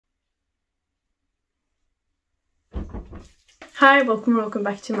Hi, welcome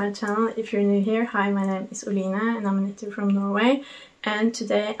back to my channel. If you're new here, hi, my name is Oline and I'm a knitter from Norway, and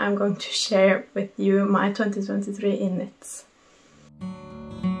today I'm going to share with you my 2023 in knits.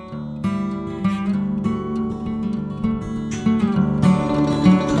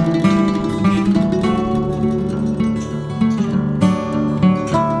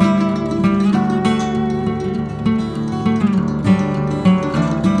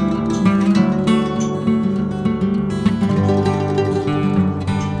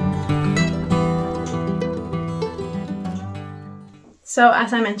 So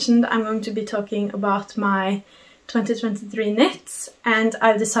as I mentioned, I'm going to be talking about my 2023 knits, and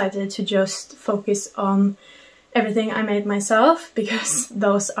I've decided to just focus on everything I made myself because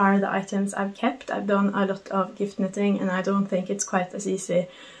those are the items I've kept. I've done a lot of gift knitting and I don't think it's quite as easy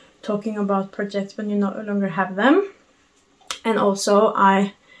talking about projects when you no longer have them. And also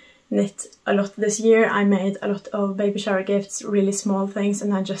I knit a lot this year. I made a lot of baby shower gifts, really small things,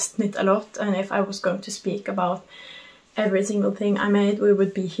 and I just knit a lot. And if I was going to speak about every single thing I made, we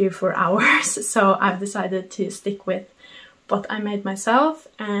would be here for hours. So I've decided to stick with what I made myself,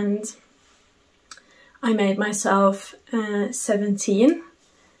 and I made myself 17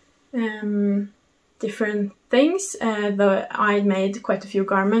 different things. Though I made quite a few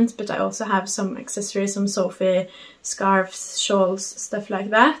garments, but I also have some accessories, some Sophie scarves, shawls, stuff like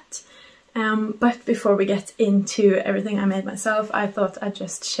that. But before we get into everything I made myself, I thought I'd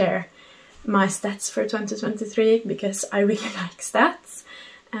just share my stats for 2023 because I really like stats.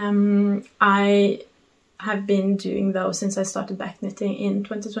 I have been doing those since I started back knitting in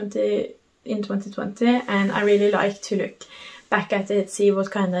 2020, and I really like to look back at it, see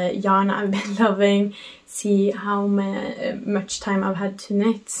what kind of yarn I've been loving, see how much time I've had to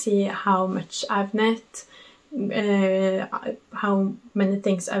knit, see how much I've knit, how many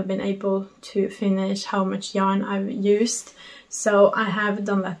things I've been able to finish, how much yarn I've used. So I have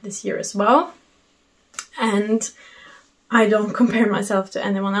done that this year as well, and I don't compare myself to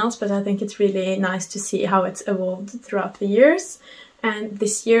anyone else, but I think it's really nice to see how it's evolved throughout the years. And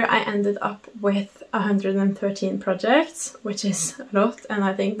this year I ended up with 113 projects, which is a lot, and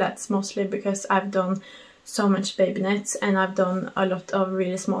I think that's mostly because I've done so much baby knits, and I've done a lot of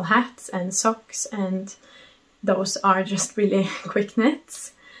really small hats and socks, and those are just really quick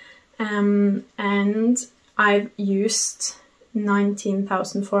knits. And I've used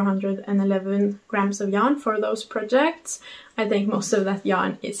 19,411 grams of yarn for those projects. I think most of that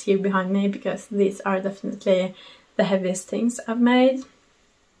yarn is here behind me because these are definitely the heaviest things I've made.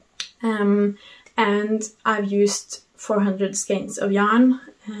 And I've used 400 skeins of yarn.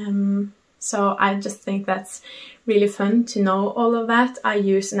 So I just think that's really fun to know all of that. I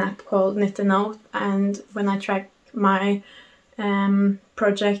use an app called Knit a Note, and when I track my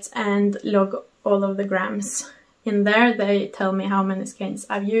projects and log all of the grams in there, they tell me how many skeins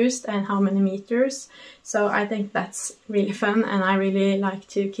I've used and how many meters. So I think that's really fun, and I really like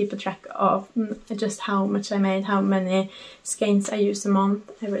to keep a track of just how much I made, how many skeins I use a month,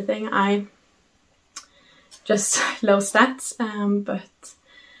 everything. I just love stats, but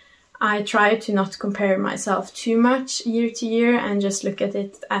I try to not compare myself too much year to year and just look at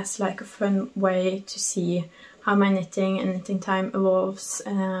it as like a fun way to see how my knitting and knitting time evolves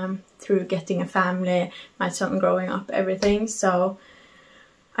through getting a family, my son growing up, everything. So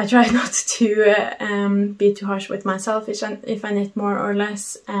I try not to be too harsh with myself if I knit more or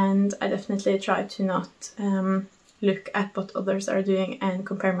less, and I definitely try to not look at what others are doing and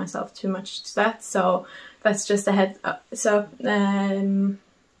compare myself too much to that. So that's just a head up. So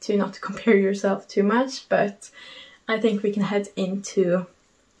to not compare yourself too much, but I think we can head into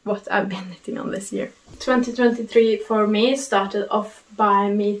what I've been knitting on this year. 2023 for me started off by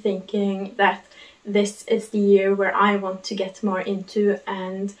me thinking that this is the year where I want to get more into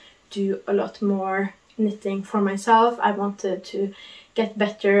and do a lot more knitting for myself. I wanted to get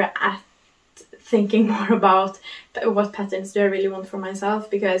better at thinking more about what patterns do I really want for myself,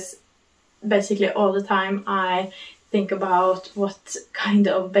 because basically all the time I think about what kind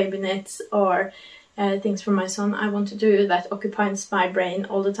of baby knits or things for my son I want to do. That occupies my brain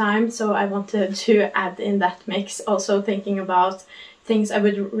all the time, so I wanted to add in that mix, also thinking about things I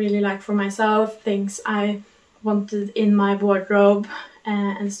would really like for myself, things I wanted in my wardrobe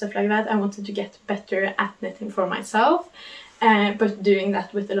and stuff like that. I wanted to get better at knitting for myself, but doing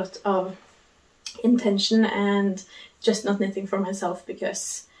that with a lot of intention and just not knitting for myself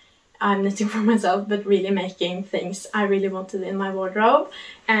because I'm knitting for myself, but really making things I really wanted in my wardrobe.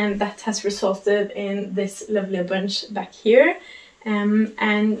 And that has resulted in this lovely bunch back here.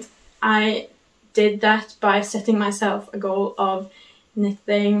 And I did that by setting myself a goal of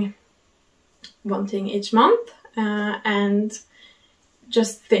knitting one thing each month. and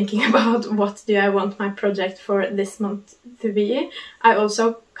just thinking about what do I want my project for this month to be. I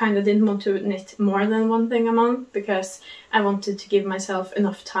also kind of didn't want to knit more than one thing a month because I wanted to give myself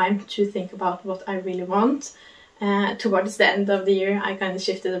enough time to think about what I really want. Towards the end of the year I kind of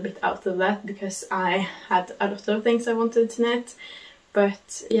shifted a bit out of that because I had a lot of things I wanted to knit.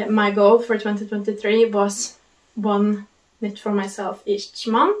 But yeah, my goal for 2023 was one knit for myself each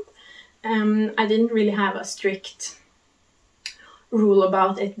month. I didn't really have a strict rule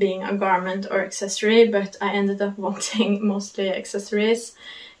about it being a garment or accessory, but I ended up wanting mostly accessories,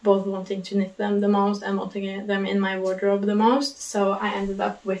 both wanting to knit them the most and wanting them in my wardrobe the most. So I ended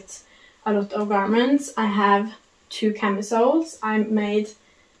up with a lot of garments. I have 2 camisoles, I made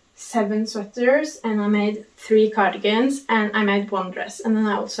 7 sweaters, and I made 3 cardigans, and I made 1 dress. And then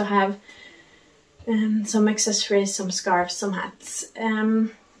I also have some accessories, some scarves, some hats.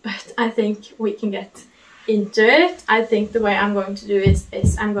 But I think we can get into it. I think the way I'm going to do it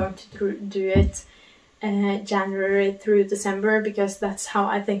is I'm going to do it January through December, because that's how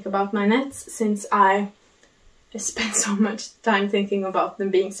I think about my knits, since I spend so much time thinking about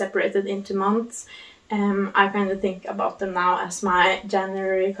them being separated into months. I kind of think about them now as my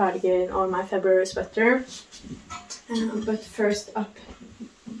January cardigan or my February sweater. But first up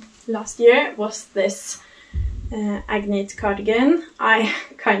last year was this Agnete cardigan. I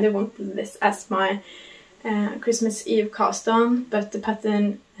kind of wanted this as my Christmas Eve cast on, but the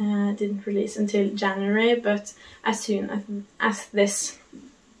pattern didn't release until January. But as soon as this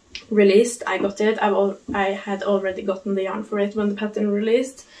released, I got it. I had already gotten the yarn for it when the pattern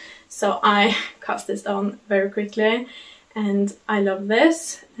released, so I cast this on very quickly, and I love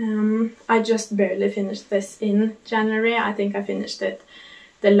this. I just barely finished this in January. I think I finished it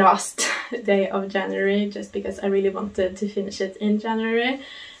the last day of January, just because I really wanted to finish it in January.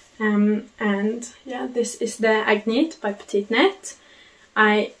 And yeah, this is the Agnete by Petiteknit.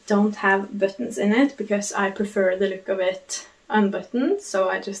 I don't have buttons in it because I prefer the look of it unbuttoned, so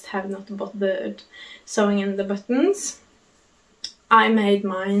I just have not bothered sewing in the buttons. I made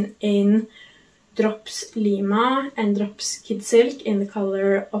mine in Drops Lima and Drops Kid Silk in the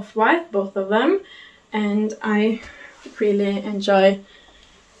color Off-White, both of them, and I really enjoy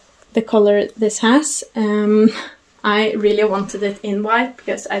the color this has. I really wanted it in white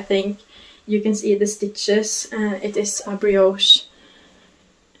because I think you can see the stitches. It is a brioche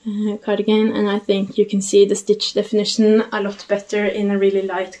cardigan, and I think you can see the stitch definition a lot better in a really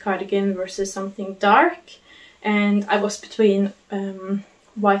light cardigan versus something dark. And I was between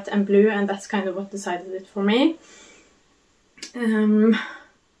white and blue, and that's kind of what decided it for me.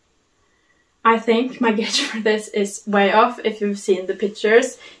 I think my gauge for this is way off. If you've seen the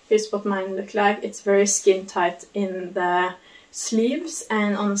pictures, here's what mine look like. It's very skin tight in the sleeves,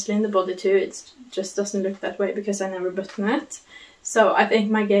 and honestly in the body too, it just doesn't look that way because I never button it. So I think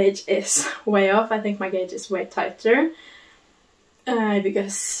my gauge is way off. I think my gauge is way tighter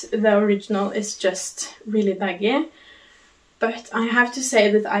because the original is just really baggy. But I have to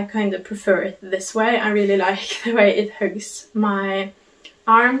say that I kind of prefer it this way. I really like the way it hugs my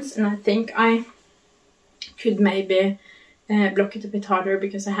arms, and I think I could maybe block it a bit harder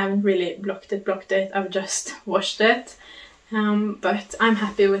because I haven't really blocked it. I've just washed it. But I'm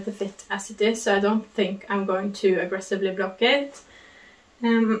happy with the fit as it is, so I don't think I'm going to aggressively block it.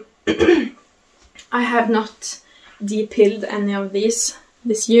 I have not de-pilled any of these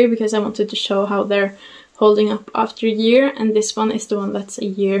this year because I wanted to show how they're holding up after a year, and this one is the one that's a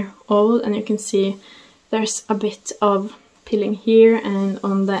year old, and you can see there's a bit of pilling here and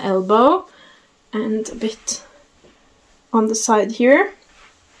on the elbow and a bit on the side here.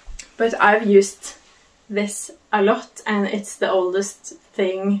 But I've used this a lot, and it's the oldest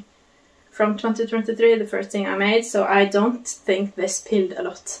thing from 2023, the first thing I made, so I don't think this pilled a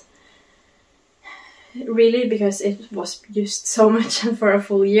lot really, because it was used so much for a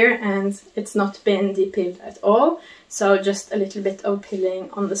full year and it's not been de-pilled at all. So just a little bit of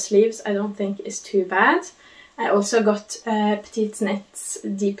pilling on the sleeves I don't think is too bad. I also got Petiteknit's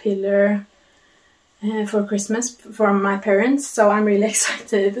de-piller for Christmas from my parents, so I'm really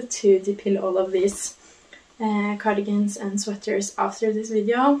excited to de-pill all of these cardigans and sweaters after this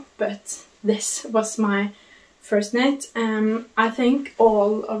video. But this was my first knit. I think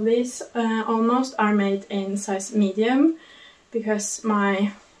all of these almost are made in size medium because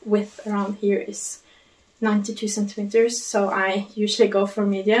my width around here is 92 centimeters, so I usually go for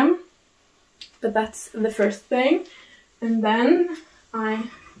medium. But that's the first thing. And then I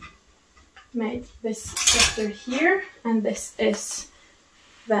made this sweater here, and this is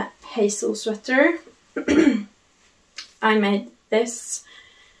the Hazel sweater. I made this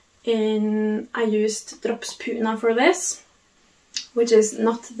I used Drops Puna for this, which is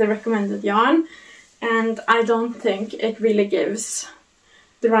not the recommended yarn, and I don't think it really gives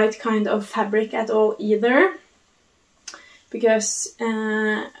the right kind of fabric at all either, because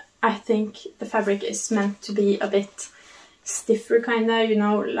I think the fabric is meant to be a bit stiffer, kinda, you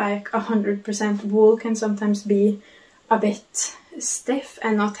know, like 100% wool can sometimes be a bit stiff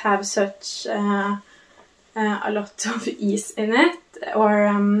and not have such a lot of ease in it,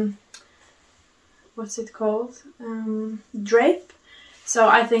 or what's it called, drape. So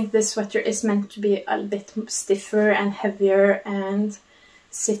I think this sweater is meant to be a bit stiffer and heavier and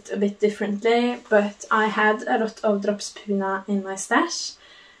sit a bit differently, but I had a lot of Drops Puna in my stash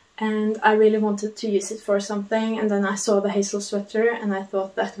and I really wanted to use it for something, and then I saw the Hazel sweater and I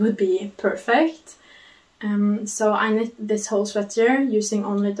thought that would be perfect. So I knit this whole sweater using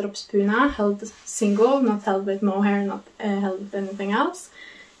only Drops Puna, held single, not held with mohair, not held with anything else.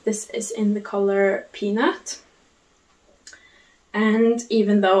 This is in the color Peanut. And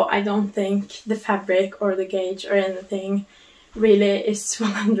even though I don't think the fabric or the gauge or anything really is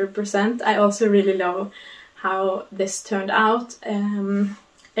 100%, I also really love how this turned out.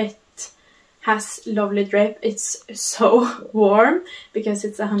 It has lovely drape. It's so warm because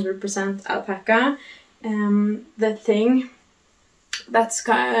it's 100% alpaca. The thing that's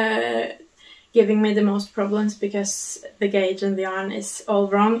giving me the most problems, because the gauge and the yarn is all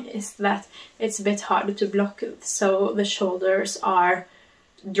wrong, is that it's a bit harder to block, so the shoulders are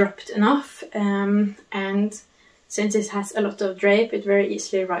dropped enough, and since it has a lot of drape, it very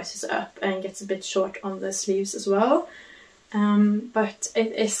easily rises up and gets a bit short on the sleeves as well. But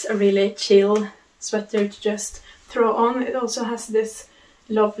it is a really chill sweater to just throw on. It also has this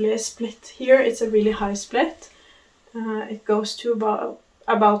lovely split here. It's a really high split. It goes to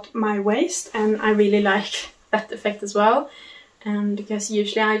about my waist, and I really like that effect as well, because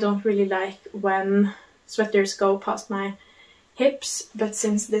usually I don't really like when sweaters go past my hips, but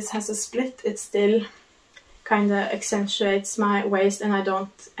since this has a split, it still kind of accentuates my waist and I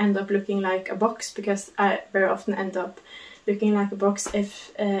don't end up looking like a box, because I very often end up looking like a box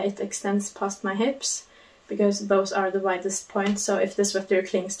if it extends past my hips, because those are the widest points. So if the sweater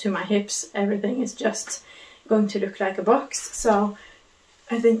clings to my hips, everything is just going to look like a box. So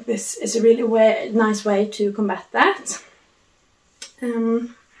I think this is a really nice way to combat that.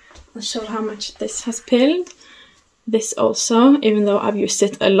 I'll show how much this has pilled. This also, even though I've used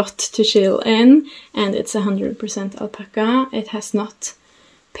it a lot to chill in, and it's 100% alpaca, it has not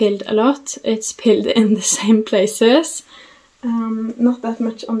pilled a lot. It's pilled in the same places. Not that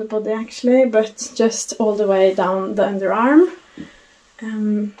much on the body actually, but just all the way down the underarm.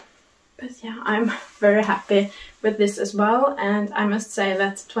 But yeah, I'm very happy with this as well, and I must say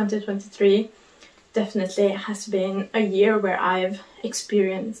that 2023 definitely has been a year where I've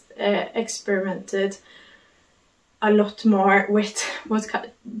experimented a lot more with what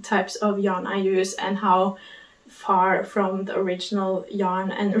types of yarn I use and how far from the original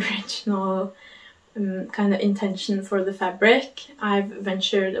yarn and original kind of intention for the fabric I've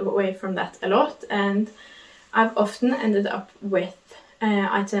ventured away from that a lot, and I've often ended up with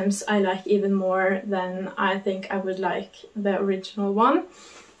items I like even more than I think I would like the original one.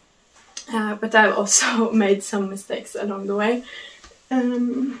 But I've also made some mistakes along the way.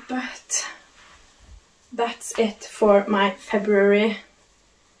 But that's it for my February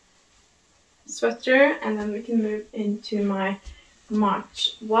sweater, and then we can move into my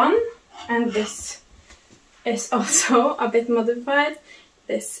March one, and this is also a bit modified.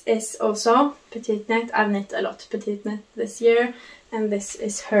 This is also Petiteknit. I've knit a lot Petiteknit this year, and this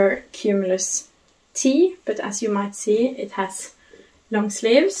is her Cumulus Tee, but as you might see, it has long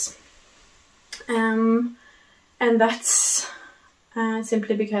sleeves. And that's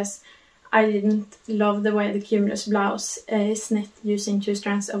simply because I didn't love the way the Cumulus blouse is knit using 2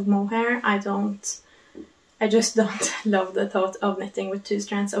 strands of mohair. I just don't love the thought of knitting with 2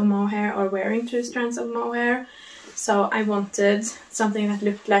 strands of mohair or wearing 2 strands of mohair. So I wanted something that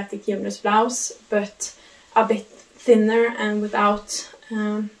looked like the Cumulus blouse, but a bit thinner and without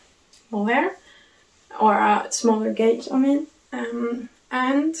mohair, or a smaller gauge, I mean.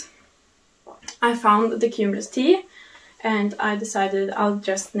 And I found the Cumulus Tee, and I decided I'll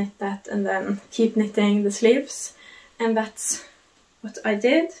just knit that and then keep knitting the sleeves, and that's what I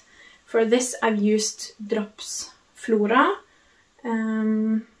did. For this I've used Drops Flora,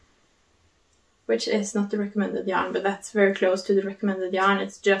 which is not the recommended yarn, but that's very close to the recommended yarn.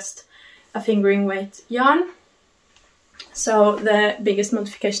 It's just a fingering weight yarn. So the biggest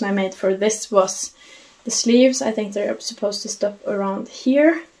modification I made for this was the sleeves. I think they're supposed to stop around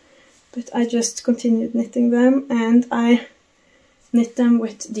here, but I just continued knitting them, and I knit them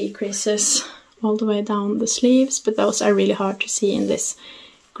with decreases all the way down the sleeves, but those are really hard to see in this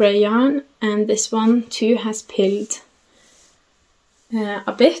grey yarn. And this one too has pilled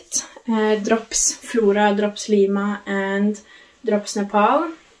a bit. Drops Flora, Drops Lima and Drops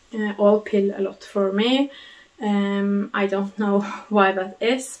Nepal all pill a lot for me. I don't know why that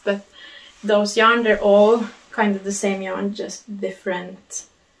is, but those yarn, they're all kind of the same yarn, just different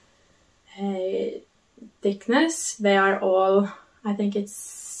thickness. They are all, I think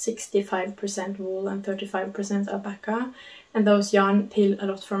it's 65% wool and 35% alpaca, and those yarn pill a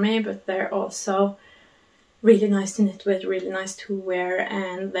lot for me, but they're also really nice to knit with, really nice to wear,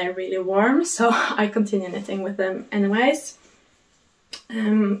 and they're really warm, so I continue knitting with them anyways.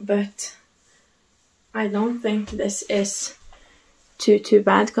 But I don't think this is too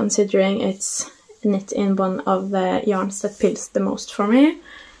bad, considering it's knit in one of the yarns that pills the most for me.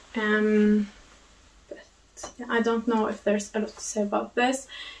 But yeah, I don't know if there's a lot to say about this.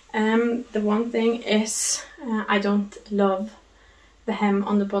 The one thing is I don't love the hem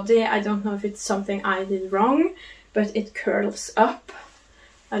on the body. I don't know if it's something I did wrong, but it curls up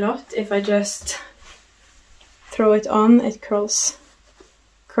a lot. If I just throw it on, it curls.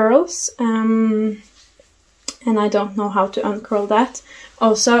 And I don't know how to uncurl that.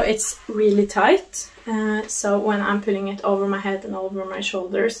 Also, it's really tight, so when I'm pulling it over my head and over my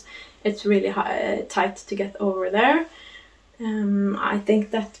shoulders, it's really tight to get over there. I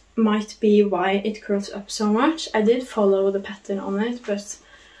think that might be why it curls up so much. I did follow the pattern on it, but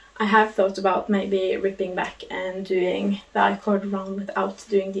I have thought about maybe ripping back and doing the I-cord round without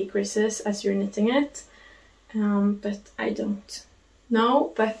doing decreases as you're knitting it. But I don't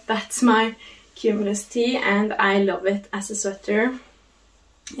know. But that's my Cumulus Tee, and I love it as a sweater.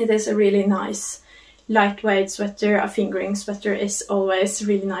 It is a really nice lightweight sweater. A fingering sweater is always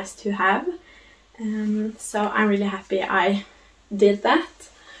really nice to have. So I'm really happy I did that.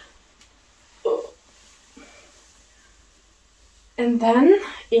 And then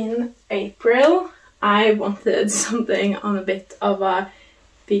in April I wanted something on a bit of a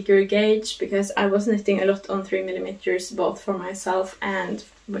bigger gauge, because I was knitting a lot on 3mm, both for myself and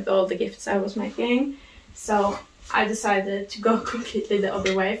with all the gifts I was making. So I decided to go completely the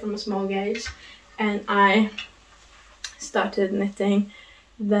other way from a small gauge, and I started knitting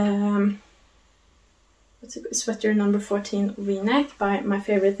the sweater number 14 V-neck by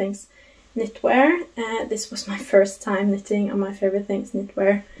Myfavoritethings.knitwear. This was my first time knitting on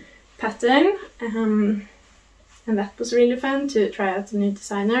Myfavoritethings.knitwear pattern, and that was really fun to try out a new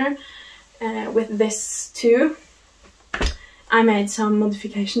designer. With this too, I made some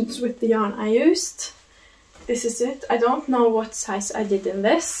modifications with the yarn I used. This is it. I don't know what size I did in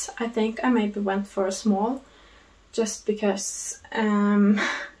this. I think I maybe went for a small, just because I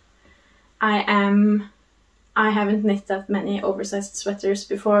haven't knit that many oversized sweaters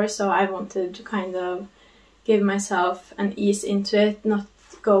before, so I wanted to kind of give myself an ease into it, not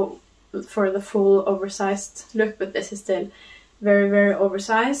go for the full oversized look, but this is still very, very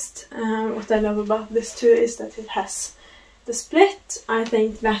oversized. What I love about this too is that it has the split. I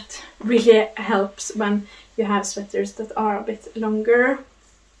think that really helps when you have sweaters that are a bit longer.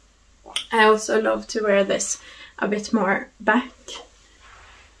 I also love to wear this a bit more back,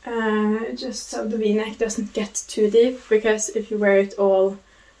 just so the V-neck doesn't get too deep, because if you wear it all,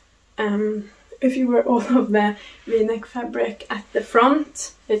 if you wear all of the V-neck fabric at the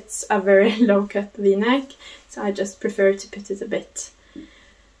front, it's a very low cut V-neck, so I just prefer to put it a bit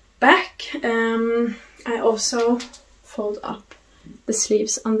back. I also fold up the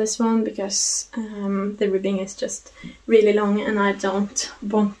sleeves on this one, because the ribbing is just really long and I don't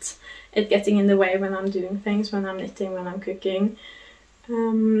want it getting in the way when I'm doing things, when I'm knitting, when I'm cooking.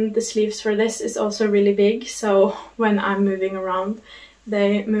 The sleeves for this is also really big, so when I'm moving around,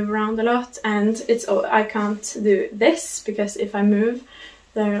 they move around a lot, and I can't do this, because if I move,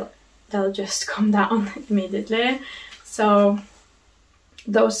 they'll just come down immediately. So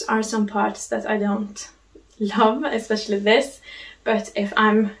those are some parts that I don't love, especially this. But if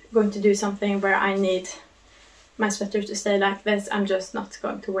I'm going to do something where I need my sweater to stay like this, I'm just not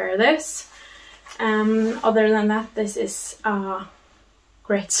going to wear this. Other than that, this is a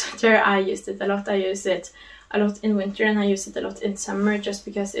great sweater. I used it a lot. I use it a lot in winter and I use it a lot in summer, just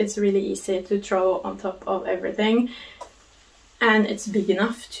because it's really easy to throw on top of everything, and it's big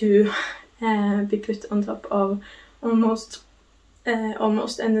enough to be put on top of almost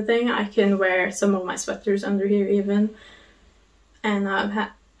anything. I can wear some of my sweaters under here even, and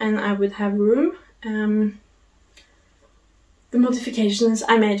I would have room. The modifications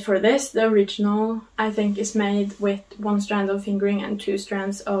I made for this, the original, I think is made with 1 strand of fingering and 2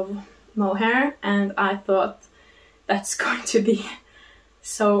 strands of mohair, and I thought that's going to be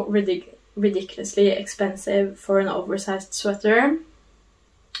so ridiculously expensive for an oversized sweater.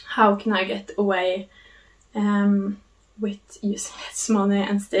 How can I get away with using less money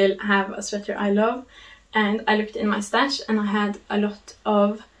and still have a sweater I love? And I looked in my stash and I had a lot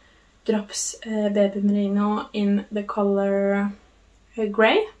of drops baby merino in the color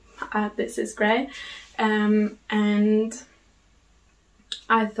grey. This is grey. And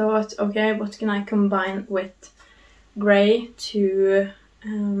I thought, okay, what can I combine with grey to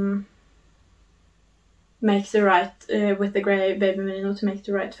make the right, with the grey baby merino to make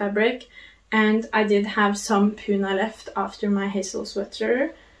the right fabric. And I did have some Puna left after my Hazel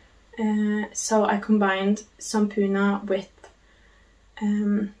sweater. So I combined some Puna with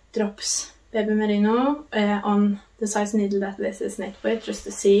drops baby merino on the size needle that this is knit with, just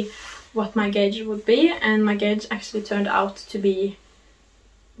to see what my gauge would be, and my gauge actually turned out to be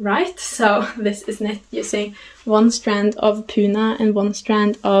right. So this is knit using 1 strand of Puna and 1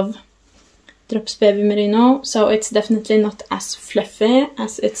 strand of drops baby merino, so it's definitely not as fluffy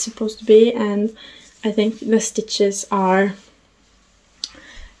as it's supposed to be, and I think the stitches are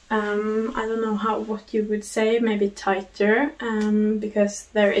I don't know what you would say, maybe tighter, because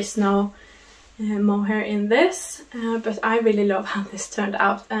there is no mohair in this, but I really love how this turned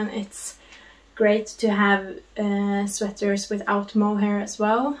out, and it's great to have sweaters without mohair as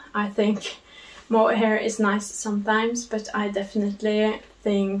well. I think mohair is nice sometimes, but I definitely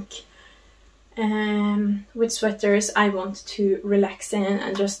think with sweaters I want to relax in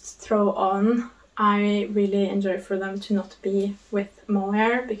and just throw on. I really enjoy for them to not be with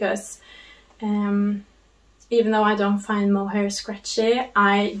mohair, because even though I don't find mohair scratchy,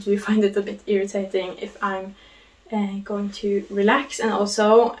 I do find it a bit irritating if I'm going to relax. And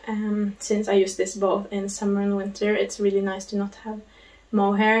also, since I use this both in summer and winter, it's really nice to not have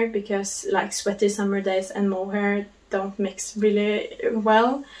mohair, because like sweaty summer days and mohair don't mix really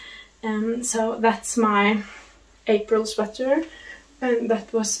well. So that's my April sweater, and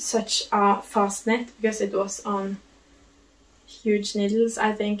that was such a fast knit because it was on huge needles.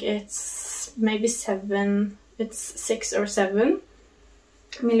 I think it's maybe 6 or 7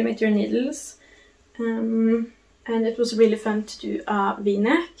 millimeter needles, and it was really fun to do a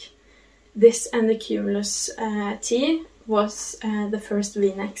v-neck. This and the Cumulus Tee was the first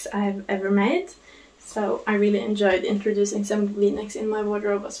v-necks I've ever made, so I really enjoyed introducing some v-necks in my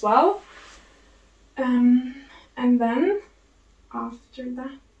wardrobe as well. And then after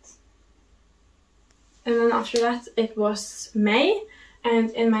that it was May, and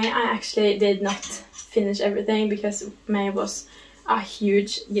in May I actually did not finish everything because May was a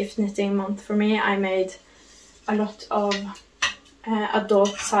huge gift knitting month for me. I made a lot of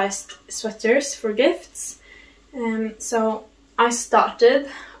adult-sized sweaters for gifts, so I started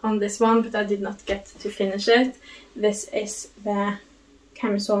on this one, but I did not get to finish it. This is the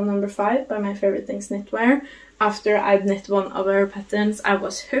Camisole No5 by Myfavoritethings.knitwear. After I'd knit one of her patterns, I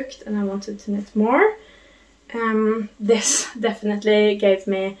was hooked and I wanted to knit more. This definitely gave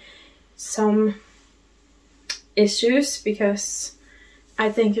me some issues because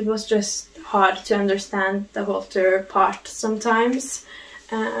I think it was just hard to understand the halter part sometimes.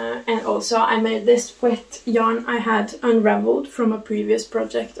 And also I made this with yarn I had unraveled from a previous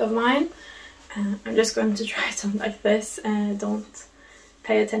project of mine. I'm just going to try it on like this. Don't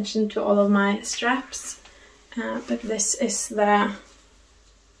pay attention to all of my straps. But this is the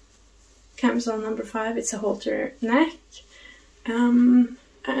Camisole No5. It's a halter neck.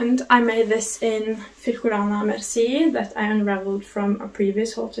 And I made this in Filcolana Merci that I unraveled from a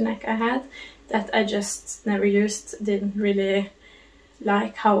previous halter neck I had that I just never used. Didn't really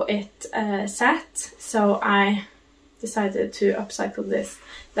like how it sat, so I decided to upcycle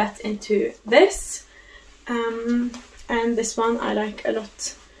that into this. And this one I like a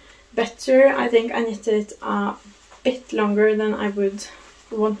lot better. I think I knitted it a bit longer than I would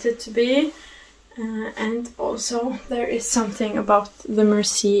want it to be. And also there is something about the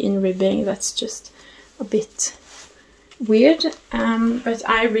Merci in ribbing that's just a bit weird, but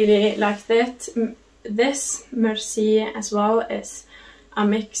I really liked it. This Merci as well is a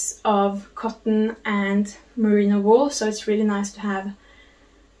mix of cotton and merino wool, so it's really nice to have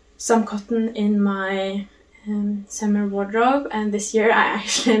some cotton in my summer wardrobe. And this year I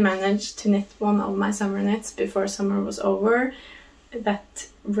actually managed to knit one of my summer knits before summer was over. That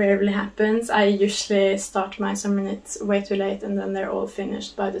rarely happens. I usually start my summer knits way too late and then they're all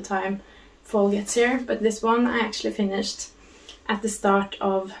finished by the time fall gets here. But this one I actually finished at the start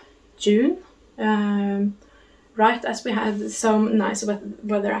of June, right as we had some nice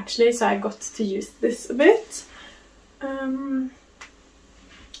weather actually, so I got to use this a bit.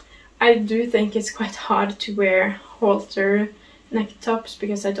 I do think it's quite hard to wear halter neck tops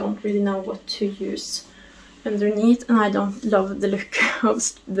because I don't really know what to use underneath, and I don't love the look of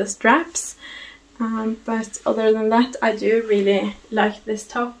the straps. But other than that, I do really like this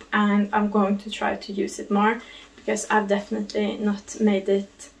top, and I'm going to try to use it more because I've definitely not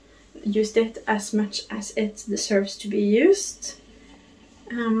used it as much as it deserves to be used.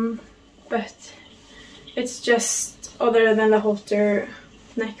 But it's just, other than the halter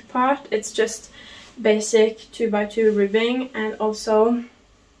neck part, it's just basic 2x2 ribbing, and also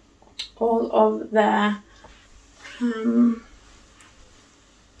all of the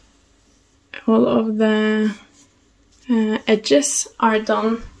edges are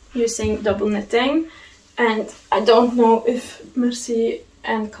done using double knitting. And I don't know if Merci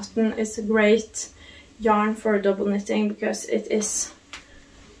and cotton is a great yarn for double knitting because it is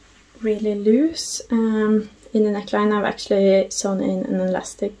really loose. In the neckline I've actually sewn in an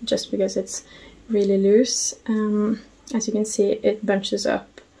elastic just because it's really loose. As you can see, it bunches up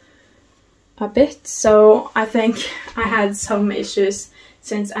a bit, so I think I had some issues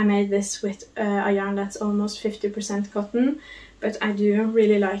since I made this with a yarn that's almost 50% cotton, but I do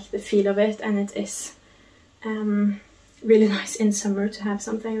really like the feel of it, and it is really nice in summer to have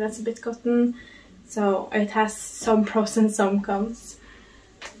something that's a bit cotton. So it has some pros and some cons.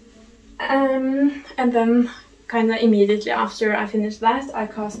 And then kind of immediately after I finished that, I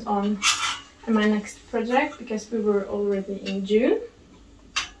cast on my next project because we were already in June.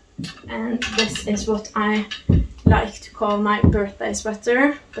 And this is what I like to call my birthday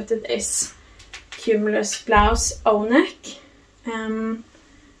sweater, but it is Cumulus Blouse O-neck. And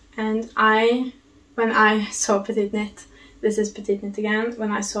when I saw Petiteknit, this is Petiteknit again,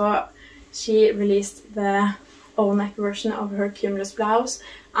 when I saw she released the O-neck version of her Cumulus blouse,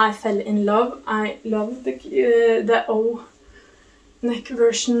 I fell in love. I love the O-neck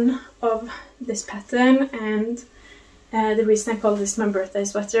version of this pattern, and the reason I call this my birthday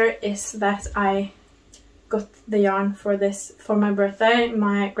sweater is that I got the yarn for this for my birthday.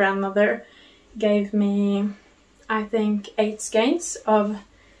 My grandmother gave me, I think, 8 skeins of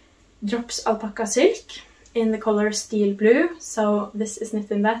drops alpaca silk in the color steel blue, so this is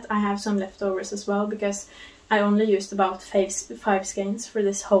knit in that. I have some leftovers as well because I only used about 5 skeins for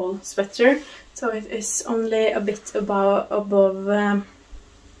this whole sweater, so it is only a bit above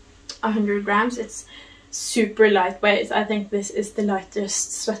 100 grams. It's super lightweight. I think this is the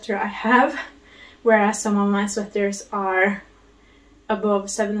lightest sweater I have, whereas some of my sweaters are above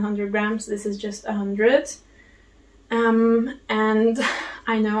 700 grams. This is just 100. And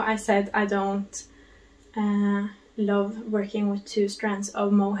I know I said I don't love working with 2 strands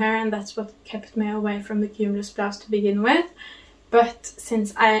of mohair, and that's what kept me away from the Cumulus blouse to begin with. But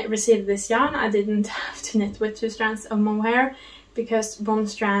since I received this yarn, I didn't have to knit with 2 strands of mohair because 1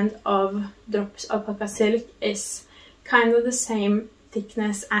 strand of drops alpaca silk is kind of the same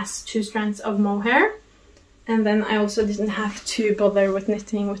thickness as 2 strands of mohair. And then I also didn't have to bother with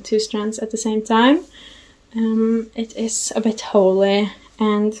knitting with 2 strands at the same time. It is a bit holey,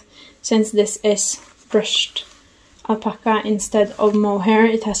 and since this is brushed alpaca instead of mohair,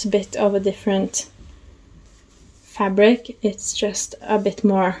 it has a bit of a different fabric. It's just a bit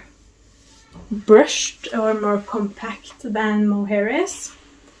more brushed or more compact than mohair is.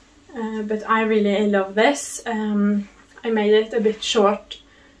 But I really love this. I made it a bit short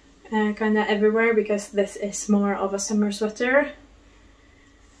kind of everywhere because this is more of a summer sweater.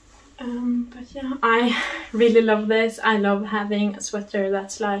 But yeah, I really love this. I love having a sweater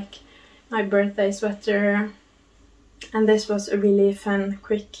that's like my birthday sweater, and this was a really fun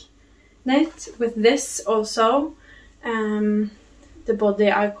quick knit. With this also, the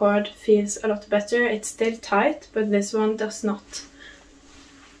body I-cord feels a lot better. It's still tight, but this one does not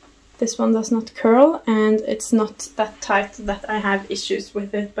curl, and it's not that tight that I have issues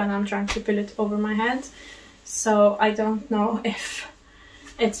with it when I'm trying to pull it over my head. So I don't know if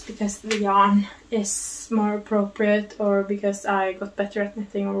it's because the yarn is more appropriate or because I got better at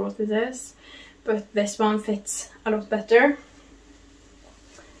knitting or what it is, but this one fits a lot better.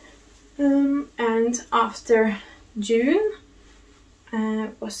 And after June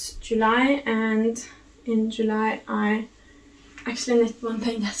was July, and in July I actually knit one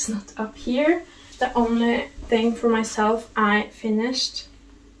thing that's not up here. The only thing for myself I finished,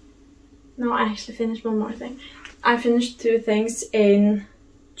 no, I actually finished one more thing. I finished 2 things in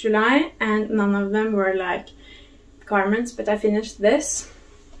July, and none of them were like garments, but I finished this.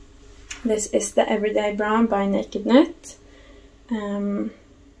 This is the Everyday Brown by Nakedknit.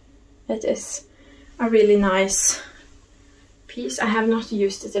 It is a really nice piece. I have not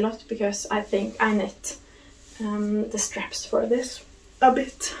used it a lot because I think I knit the straps for this a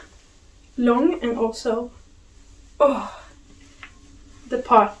bit long, and also the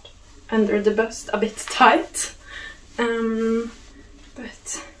part under the bust a bit tight,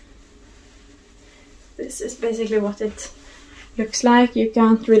 but this is basically what it looks like. You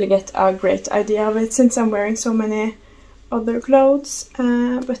can't really get a great idea of it since I'm wearing so many other clothes,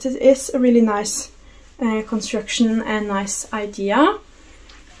 but it is a really nice construction and nice idea.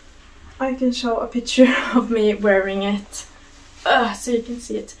 I can show a picture of me wearing it so you can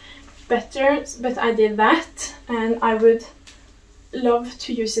see it better, but I did that and I would love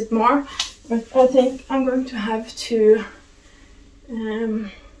to use it more, but I think I'm going to have to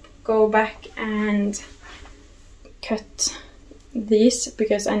go back and cut these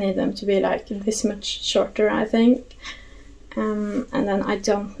because I need them to be like this much shorter, I think, and then I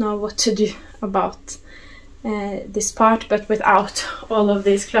don't know what to do about this part, but without all of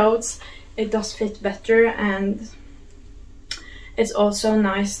these clothes it does fit better, and it's also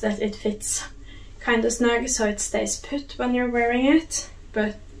nice that it fits kind of snug so it stays put when you're wearing it.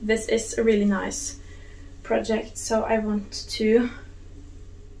 But this is a really nice project, so I want to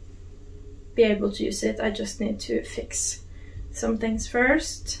be able to use it. I just need to fix some things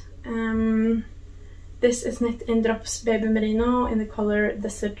first. This is knit in Drops Baby Merino in the color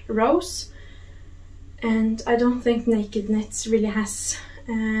Desert Rose, and I don't think Nakedknit really has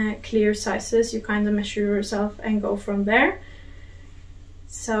clear sizes. You kind of measure yourself and go from there.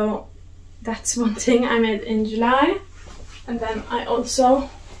 So that's one thing I made in July. And then I also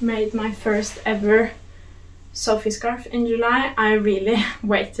made my first ever Sophie scarf in July. I really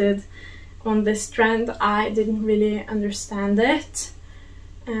waited on this trend. I didn't really understand it.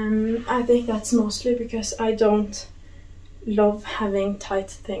 I think that's mostly because I don't love having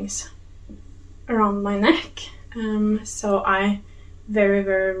tight things around my neck. So I very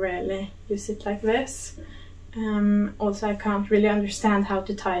rarely use it like this. Also, I can't really understand how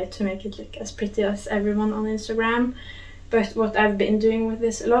to tie it to make it look as pretty as everyone on Instagram. But what I've been doing with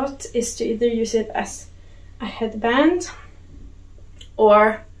this a lot is to either use it as a headband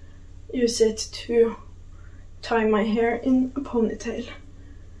or use it to tie my hair in a ponytail.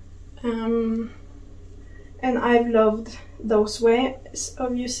 And I've loved those ways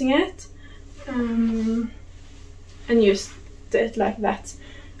of using it, and used it like that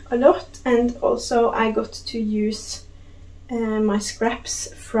a lot. And also I got to use my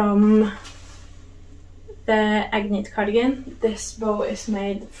scraps from the Agnete cardigan. This bow is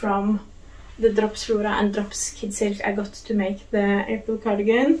made from the Drops Flora and Drops Kid Silk I got to make the April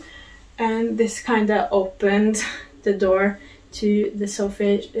cardigan, and this kind of opened the door to the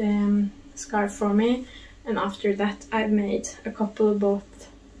Sophie scarf for me. And after that I've made a couple both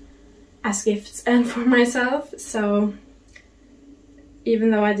as gifts and for myself. So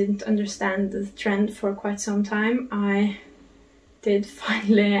even though I didn't understand the trend for quite some time, I did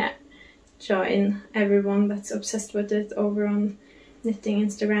finally join everyone that's obsessed with it over on knitting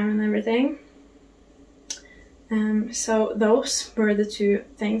Instagram and everything. So those were the two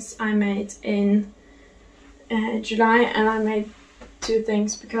things I made in July, and I made two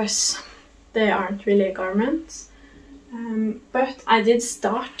things because they aren't really garments. But I did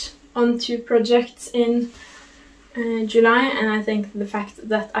start on two projects in July, and I think the fact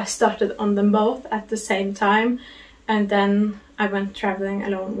that I started on them both at the same time and then I went traveling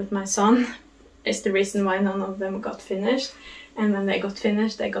alone with my son is the reason why none of them got finished. And when they got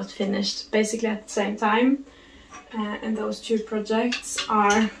finished basically at the same time. And those two projects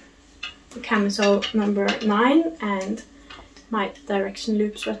are the Camisole No9 and my direction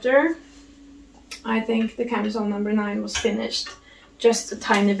loop sweater. I think the Camisole No9 was finished just a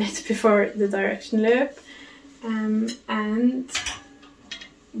tiny bit before the direction loop. And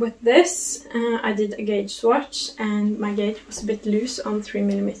with this I did a gauge swatch, and my gauge was a bit loose on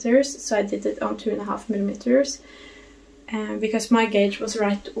 3mm, so I did it on 2.5mm. Because my gauge was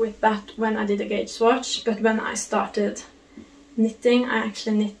right with that when I did a gauge swatch, but when I started knitting I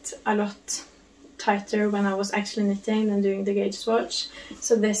actually knit a lot tighter when I was actually knitting than doing the gauge swatch.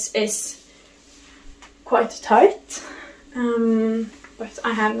 So this is quite tight, but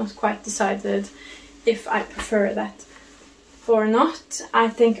I have not quite decided if I prefer that or not. I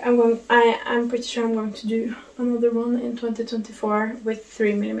think I'm pretty sure I'm going to do another one in 2024 with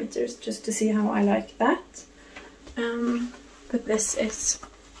 3mm just to see how I like that. But this is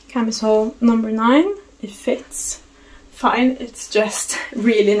Camisole No9. It fits fine, it's just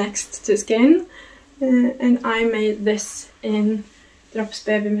really next to skin. And I made this in Drops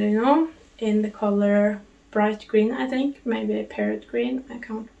Baby Merino in the color bright green, I think, maybe parrot green. I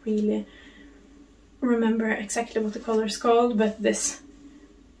can't really remember exactly what the color is called, but this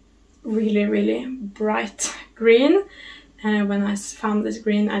really bright green. When I found this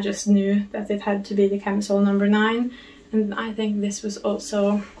green I just knew that it had to be the Camisole No9, and I think this was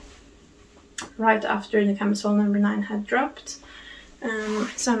also right after the Camisole No9 had dropped.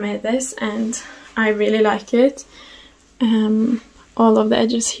 So I made this and I really like it. All of the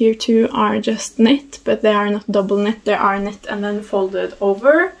edges here too are just knit, but they are not double knit, they are knit and then folded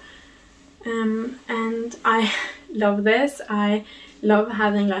over. And I love this. I love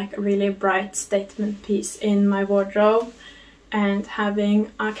having like a really bright statement piece in my wardrobe, and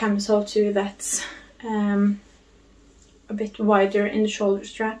having a camisole too that's a bit wider in the shoulder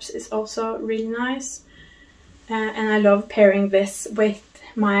straps is also really nice. And I love pairing this with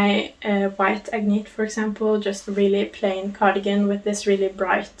my white Agnete, for example, just a really plain cardigan with this really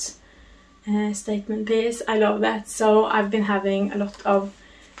bright statement piece. I love that. So I've been having a lot of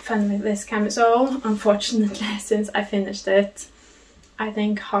fun with this camisole. Unfortunately, since I finished it, I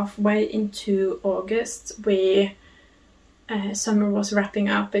think halfway into August, summer was wrapping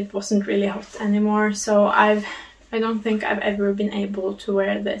up. It wasn't really hot anymore, so I don't think I've ever been able to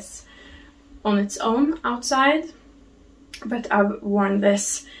wear this on its own outside. But I've worn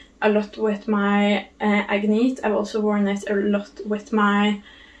this a lot with my Agnete. I've also worn it a lot with my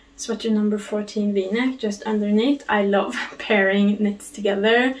sweater number 14 v-neck just underneath. I love pairing knits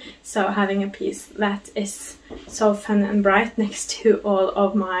together, so having a piece that is so fun and bright next to all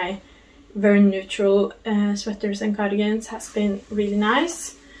of my very neutral sweaters and cardigans has been really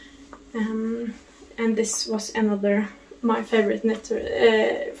nice. And this was another my favorite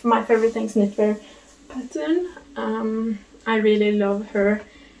Myfavoritethings knitwear pattern. I really love her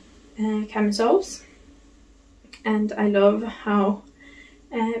camisoles, and I love how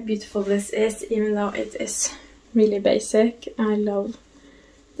beautiful this is, even though it is really basic. I love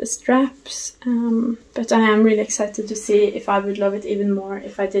the straps, but I am really excited to see if I would love it even more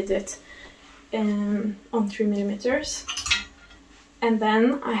if I did it on 3mm. And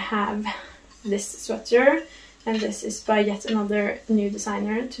then I have this sweater, and this is by yet another new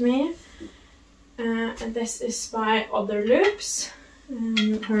designer to me. And this is by Otherloops,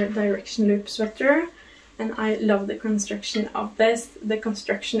 her direction loop sweater, and I love the construction of this. The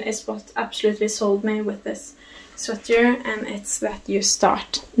construction is what absolutely sold me with this sweater, and it's that you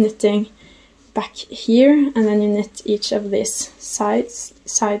start knitting back here and then you knit each of these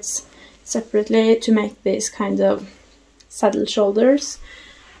sides separately to make these kind of saddle shoulders,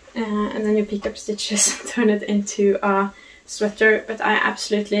 and then you pick up stitches and turn it into a sweater. But I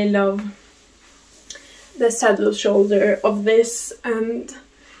absolutely love the saddle shoulder of this, and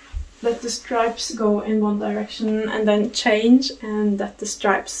that the stripes go in one direction and then change, and that the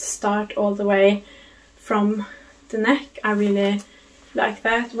stripes start all the way from the neck. I really like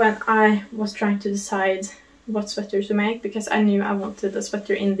that when I was trying to decide what sweater to make, because I knew I wanted a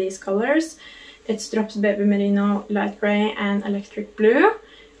sweater in these colors. It's Drops Baby Merino, Light Grey and Electric Blue.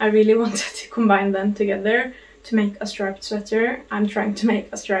 I really wanted to combine them together to make a striped sweater. I'm trying to make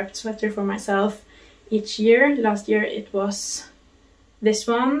a striped sweater for myself each year. Last year it was this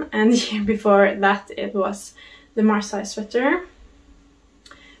one, and the year before that it was the Marseille sweater.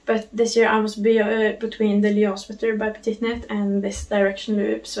 But this year I was between the Lyon sweater by Petiteknit and this direction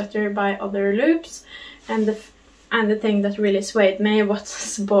loop sweater by Otherloops. And the thing that really swayed me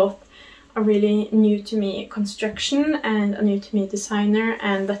was both a really new to me construction and a new to me designer,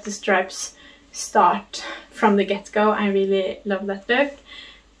 and that the stripes start from the get-go. I really love that look.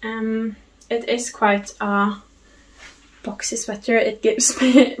 It is quite a boxy sweater. It gives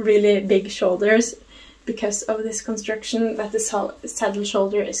me really big shoulders because of this construction, that the saddle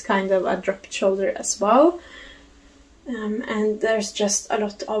shoulder is kind of a dropped shoulder as well. And there's just a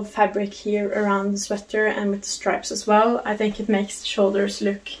lot of fabric here around the sweater and with the stripes as well. I think it makes the shoulders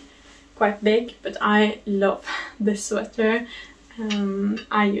look quite big, but I love this sweater.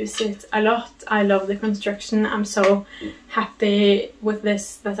 I use it a lot. I love the construction. I'm so happy with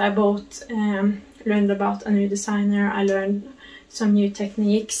this that I both learned about a new designer. I learned some new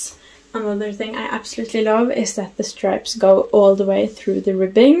techniques. Another thing I absolutely love is that the stripes go all the way through the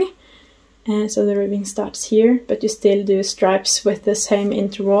ribbing. So the ribbing starts here, but you still do stripes with the same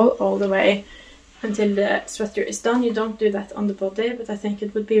interval all the way until the sweater is done. You don't do that on the body, but I think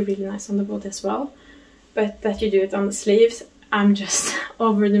it would be really nice on the body as well. But that you do it on the sleeves, I'm just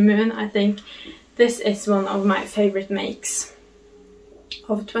over the moon. I think this is one of my favorite makes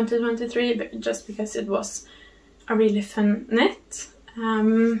of 2023, but just because it was a really fun knit.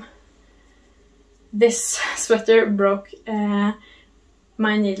 This sweater broke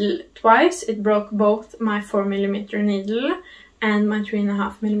my needle twice. It broke both my 4mm needle and my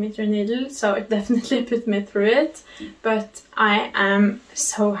 3.5mm needle, so it definitely put me through it. But I am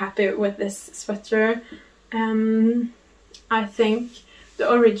so happy with this sweater. I think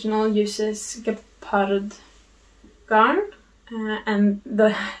the original uses yarn, and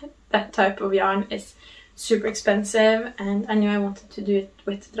that type of yarn is super expensive, and I knew I wanted to do it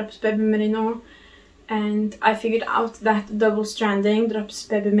with Drops Baby Merino, and I figured out that double stranding Drops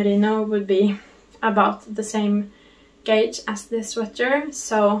Baby Merino would be about the same gauge as this sweater,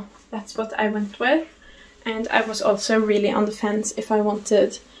 so that's what I went with. And I was also really on the fence if I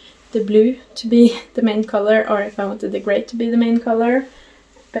wanted the blue to be the main color or if I wanted the grey to be the main color,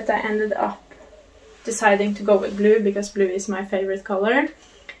 but I ended up deciding to go with blue because blue is my favorite color.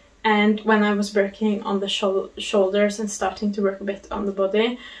 And when I was working on the shoulders and starting to work a bit on the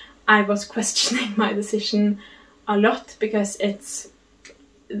body, I was questioning my decision a lot because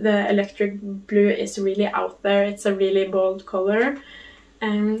the electric blue is really out there, it's a really bold color.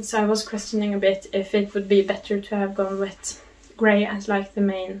 And so I was questioning a bit if it would be better to have gone with grey as like the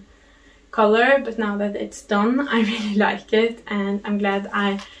main color, but now that it's done I really like it, and I'm glad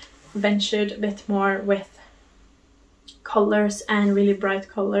I ventured a bit more with colors and really bright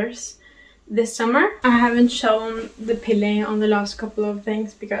colors this summer. I haven't shown the pilling on the last couple of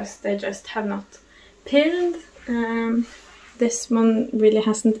things because they just have not pilled. This one really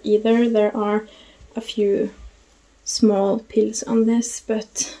hasn't either. There are a few small pills on this,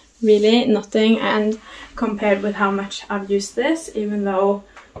 but really nothing, and compared with how much I've used this, even though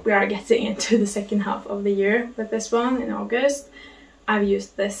we are getting into the second half of the year with this one in August, I've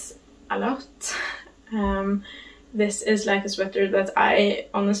used this a lot. This is like a sweater that I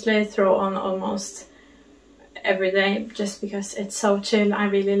honestly throw on almost every day just because it's so chill. I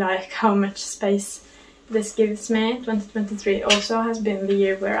really like how much space this gives me. 2023 also has been the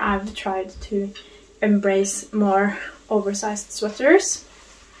year where I've tried to embrace more oversized sweaters.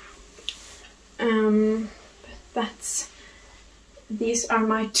 But these are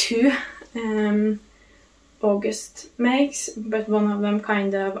my two August makes, but one of them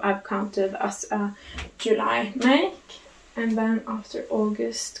kind of I've counted as a July make, and then after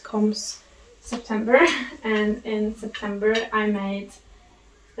August comes September, and in September I made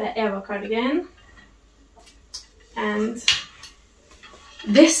the Eva Cardigan, and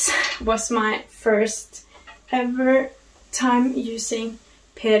this was my first ever time using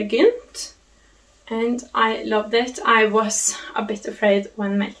Peer Gynt, and I loved it. I was a bit afraid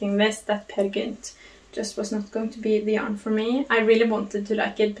when making this that Peer Gynt just was not going to be the yarn for me. I really wanted to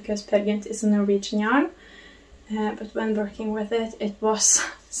like it because Peer Gynt is a Norwegian yarn, but when working with it, it was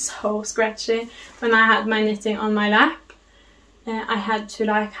so scratchy. When I had my knitting on my lap, I had to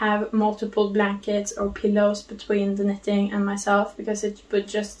like have multiple blankets or pillows between the knitting and myself because it would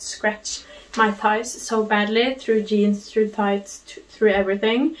just scratch my thighs so badly, through jeans, through tights, through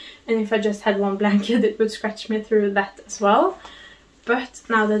everything. And if I just had one blanket, it would scratch me through that as well. But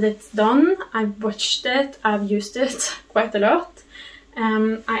now that it's done, I've watched it, I've used it quite a lot.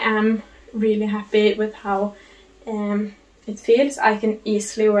 I am really happy with how it feels. I can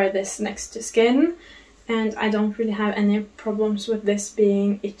easily wear this next to skin, and I don't really have any problems with this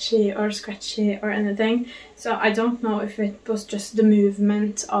being itchy or scratchy or anything. So I don't know if it was just the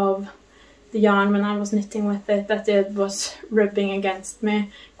movement of the yarn when I was knitting with it that it was rubbing against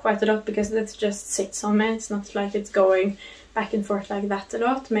me quite a lot, because it just sits on me. It's not like it's going back and forth like that a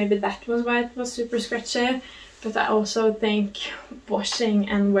lot. Maybe that was why it was super scratchy, but I also think washing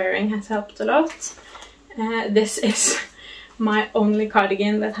and wearing has helped a lot. This is my only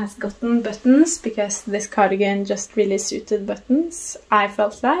cardigan that has gotten buttons, because this cardigan just really suited buttons, I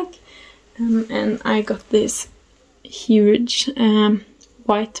felt like. And I got these huge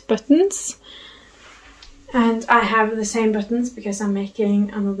white buttons, and I have the same buttons because I'm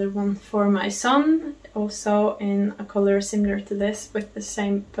making another one for my son, also in a color similar to this with the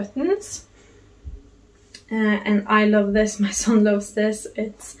same buttons. And I love this, my son loves this.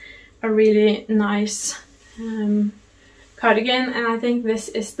 It's a really nice cardigan, and I think this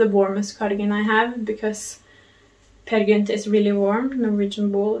is the warmest cardigan I have, because Peer Gynt is really warm,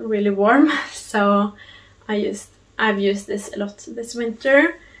 Norwegian wool really warm, so I've used this a lot this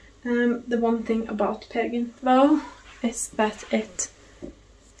winter. The one thing about Peer Gynt though is that it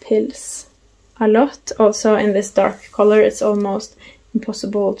pills a lot. Also in this dark color it's almost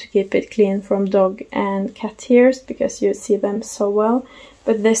impossible to keep it clean from dog and cat hairs because you see them so well,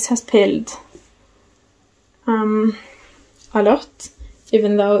 but this has pilled a lot,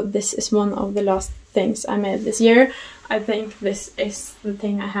 even though this is one of the last things I made this year. I think this is the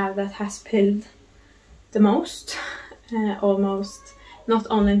thing I have that has pilled the most, almost, not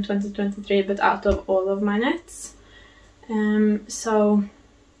only in 2023 but out of all of my knits. So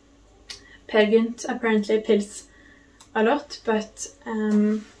Peer Gynt apparently pills a lot, but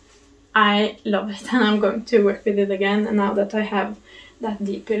I love it and I'm going to work with it again, and now that I have that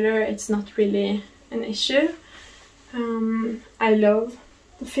deep pillar it's not really an issue. I love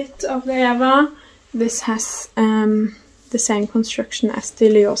the fit of the Eva. This has the same construction as the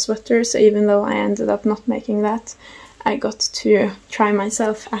Leo sweater, so even though I ended up not making that, I got to try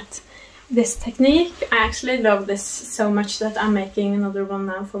myself at this technique. I actually love this so much that I'm making another one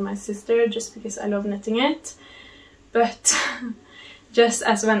now for my sister, just because I love knitting it. But just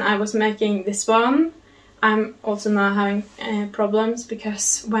as when I was making this one, I'm also now having problems,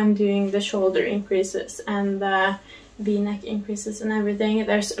 because when doing the shoulder increases and the V-neck increases and everything,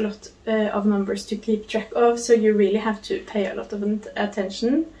 there's a lot of numbers to keep track of, so you really have to pay a lot of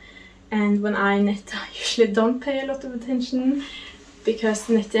attention. And when I knit, I usually don't pay a lot of attention, because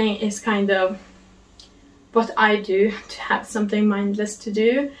knitting is kind of what I do to have something mindless to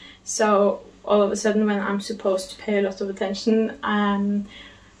do. So all of a sudden, when I'm supposed to pay a lot of attention,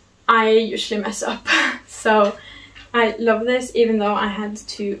 I usually mess up. So I love this, even though I had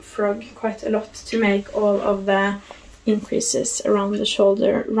to frog quite a lot to make all of the increases around the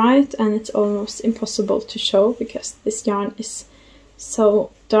shoulder right, and it's almost impossible to show because this yarn is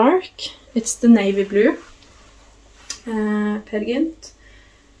so dark. It's the navy blue Petiteknit.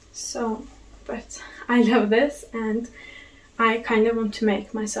 So, but I love this, and I kind of want to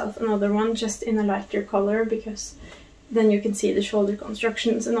make myself another one just in a lighter color, because then you can see the shoulder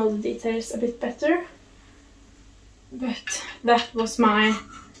constructions and all the details a bit better. But that was my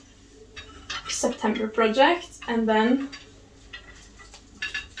September project, and then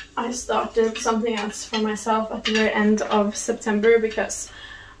I started something else for myself at the very end of September, because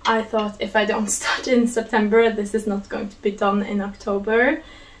I thought if I don't start in September, this is not going to be done in October.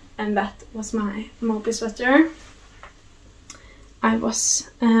 And that was my Moby Sweater. I was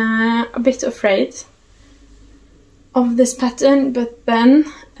a bit afraid of this pattern, but then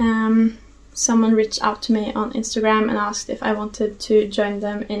someone reached out to me on Instagram and asked if I wanted to join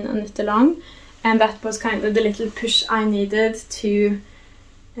them in a knit along, and that was kind of the little push I needed to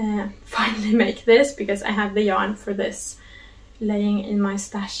finally make this, because I had the yarn for this laying in my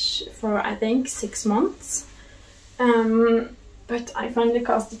stash for I think 6 months. But I finally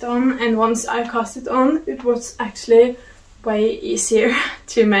cast it on, and once I cast it on, it was actually way easier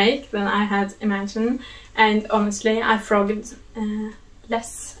to make than I had imagined. And honestly, I frogged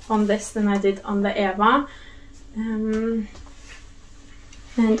less on this than I did on the Eva. And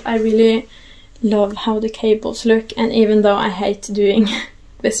I really love how the cables look, and even though I hate doing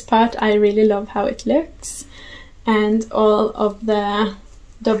this part, I really love how it looks. And all of the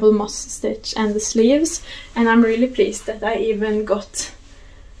double moss stitch and the sleeves, and I'm really pleased that I even got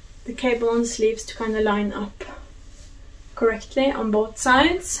the cable on the sleeves to kind of line up correctly on both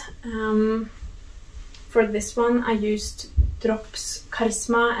sides. For this one I used Drops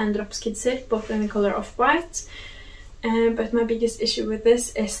Charisma and Drops Kid Silk, both in the color Off-White. But my biggest issue with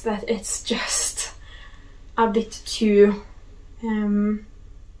this is that it's just a bit too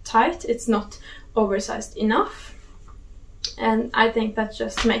tight. It's not oversized enough, and I think that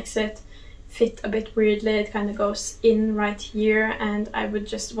just makes it fit a bit weirdly. It kind of goes in right here, and I would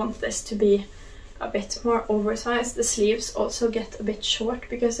just want this to be a bit more oversized. The sleeves also get a bit short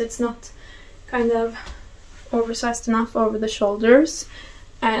because it's not kind of oversized enough over the shoulders,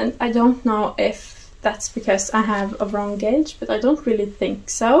 and I don't know if that's because I have a wrong gauge, but I don't really think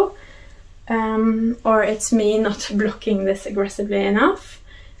so, or it's me not blocking this aggressively enough.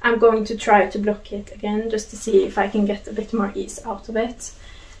 I'm going to try to block it again just to see if I can get a bit more ease out of it,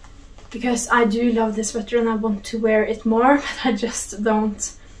 because I do love this sweater and I want to wear it more, but I just don't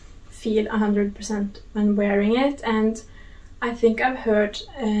feel 100% when wearing it. And I think I've heard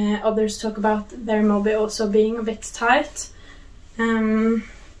others talk about their Moby also being a bit tight,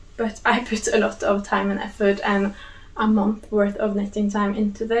 but I put a lot of time and effort and a month worth of knitting time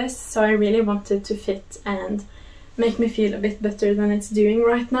into this, so I really wanted to fit and make me feel a bit better than it's doing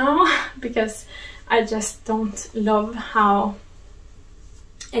right now, because I just don't love how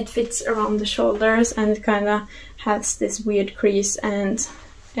it fits around the shoulders, and it kind of has this weird crease and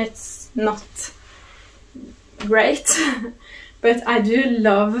it's not great. But I do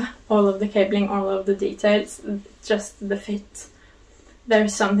love all of the cabling, all of the details, just the fit.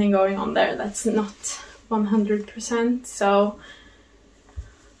 There's something going on there that's not 100%, so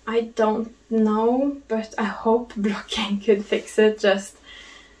I don't know, but I hope blocking could fix it, just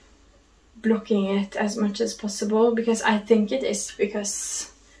blocking it as much as possible, because I think it is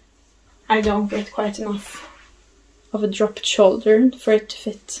because I don't get quite enough of a dropped shoulder for it to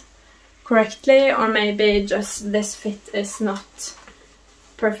fit correctly, or maybe just this fit is not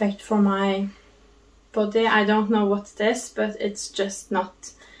perfect for my body. I don't know what it is, but it's just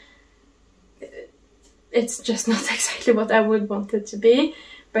not exactly what I would want it to be.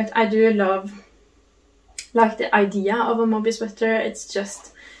 But I do love like the idea of a Moby sweater. It's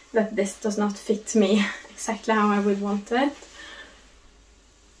just that this does not fit me exactly how I would want it.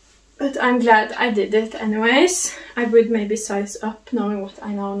 But I'm glad I did it anyways. I would maybe size up knowing what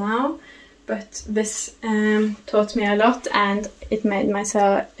I know now. But this taught me a lot, and it made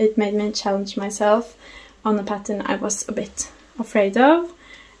me challenge myself on a pattern I was a bit afraid of.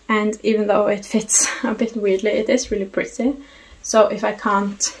 And even though it fits a bit weirdly, it is really pretty. So if I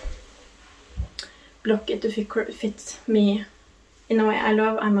can't block it to fit me in a way I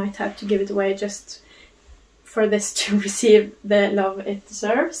love, I might have to give it away just for this to receive the love it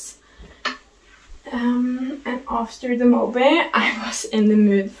deserves. And after the Moby, I was in the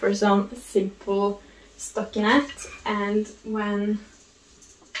mood for some simple stockinette, and when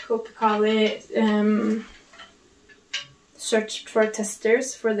KopiKali searched for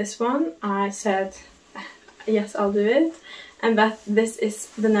testers for this one, I said yes, I'll do it. And this is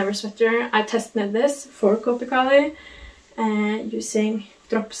the Never sweater. I tested this for KopiKali using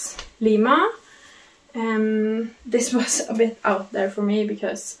Drops Lima. This was a bit out there for me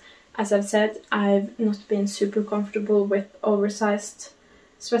because, as I've said, I've not been super comfortable with oversized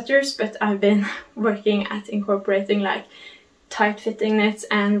sweaters, but I've been working at incorporating like tight fitting knits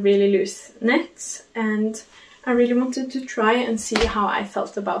and really loose knits, and I really wanted to try and see how I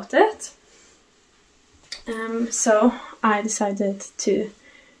felt about it. So I decided to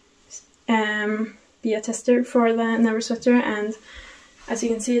be a tester for the Never sweater, and as you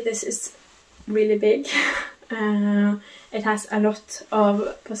can see, this is really big. It has a lot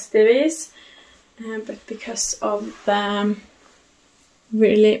of positives, but because of the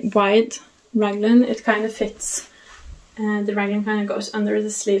really wide raglan, it kind of fits. The raglan kind of goes under the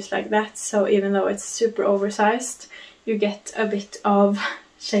sleeves like that, so even though it's super oversized, you get a bit of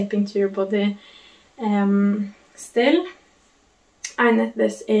shaping to your body still. I knit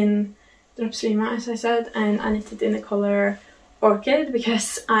this in Drops Lima, as I said, and I knit it in the color Orchid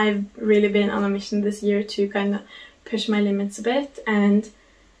because I've really been on a mission this year to kind of push my limits a bit, and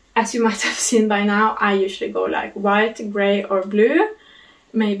as you might have seen by now, I usually go like white, grey or blue,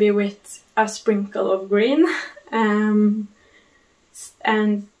 maybe with a sprinkle of green, and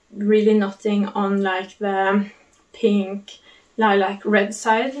really knotting on like the pink, lilac, red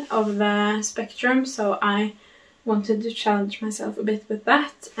side of the spectrum. So I wanted to challenge myself a bit with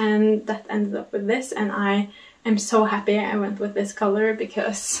that, and that ended up with this, and I am so happy I went with this color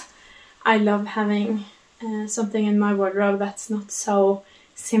because I love having something in my wardrobe that's not so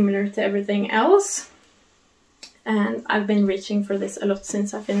similar to everything else. And I've been reaching for this a lot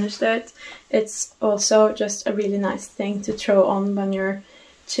since I finished it. It's also just a really nice thing to throw on when you're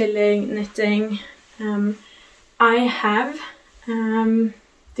chilling, knitting. I have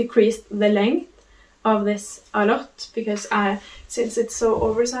decreased the length of this a lot because since it's so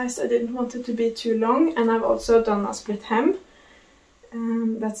oversized, I didn't want it to be too long, and I've also done a split hem.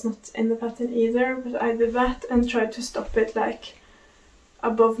 That's not in the pattern either, but I did that and tried to stop it like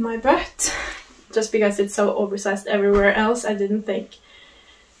above my butt just because it's so oversized everywhere else. I didn't think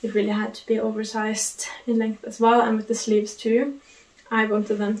it really had to be oversized in length as well, and with the sleeves too. I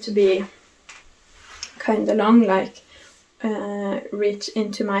wanted them to be kind of long, like reach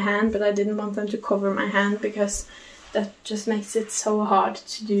into my hand, but I didn't want them to cover my hand because that just makes it so hard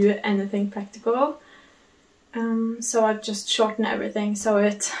to do anything practical. So I've just shortened everything so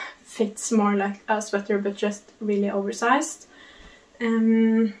it fits more like a sweater but just really oversized.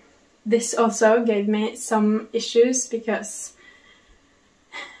 This also gave me some issues because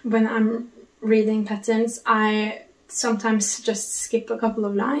when I'm reading patterns I sometimes just skip a couple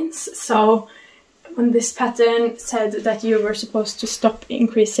of lines. So when this pattern said that you were supposed to stop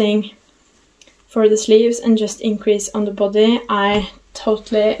increasing for the sleeves and just increase on the body, I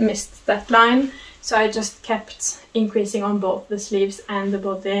totally missed that line. So I just kept increasing on both the sleeves and the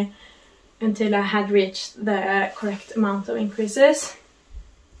body until I had reached the correct amount of increases.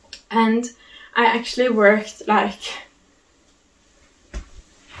 And I actually worked like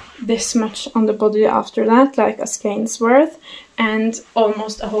this much on the body after that, like a skein's worth, and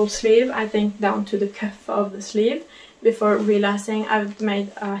almost a whole sleeve, I think down to the cuff of the sleeve, before realizing I've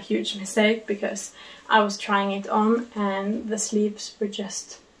made a huge mistake because I was trying it on and the sleeves were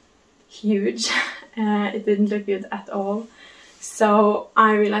just huge. It didn't look good at all. So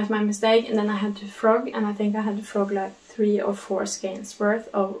I realized my mistake, and then I had to frog, and I think I had to frog like 3 or 4 skeins worth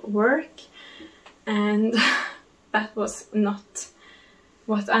of work, and that was not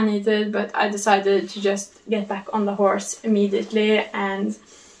what I needed. But I decided to just get back on the horse immediately and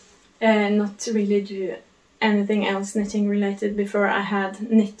not really do anything else knitting related before I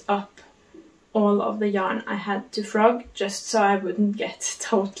had knit up all of the yarn I had to frog, just so I wouldn't get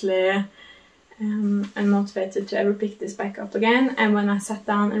totally and motivated to ever pick this back up again. And when I sat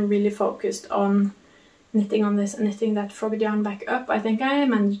down and really focused on knitting on this and knitting that frog yarn back up, I think I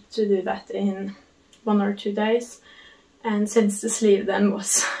managed to do that in 1 or 2 days. And since the sleeve then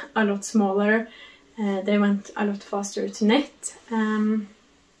was a lot smaller, they went a lot faster to knit.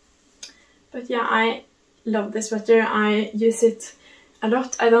 But yeah, I love this sweater. I use it a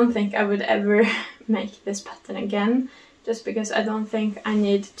lot. I don't think I would ever make this pattern again, just because I don't think I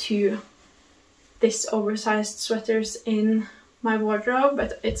need 2 this oversized sweaters in my wardrobe,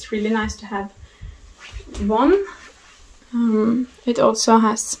 but it's really nice to have one. It also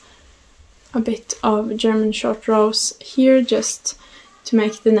has a bit of German short rows here just to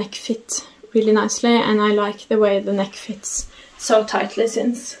make the neck fit really nicely, and I like the way the neck fits so tightly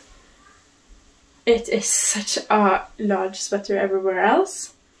since it is such a large sweater everywhere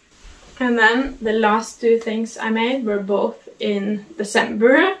else. And then the last 2 things I made were both in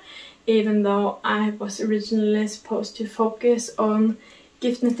December, even though I was originally supposed to focus on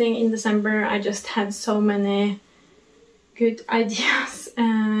gift knitting in December. I just had so many good ideas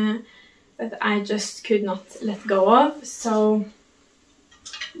that I just could not let go of. So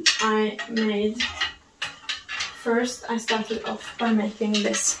I started off by making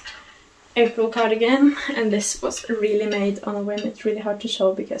this April cardigan, and this was really made on a whim. It's really hard to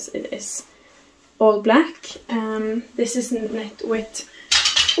show because it is all black. This is knit with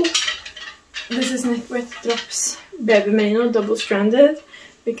Drops Baby Merino double-stranded,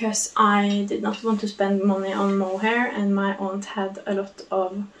 because I did not want to spend money on mohair, and my aunt had a lot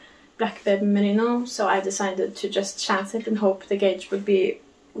of black Baby Merino, so I decided to just chance it and hope the gauge would be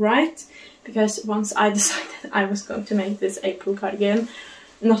right, because once I decided I was going to make this April cardigan,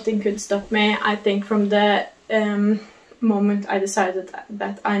 nothing could stop me. I think from the moment I decided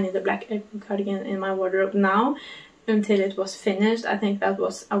that I need a black April cardigan in my wardrobe now until it was finished, I think that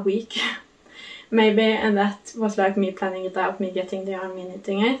was a week maybe, and that was like me planning it out, me getting the yarn, me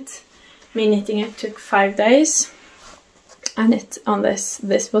knitting it. Me knitting it took 5 days. I knit on this.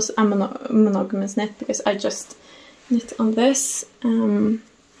 This was a monogamous knit because I just knit on this. I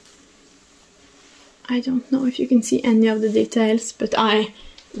don't know if you can see any of the details, but I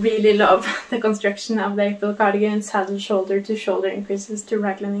really love the construction of the April cardigan. Saddle shoulder to shoulder increases to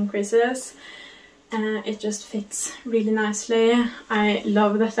raglan increases. It just fits really nicely. I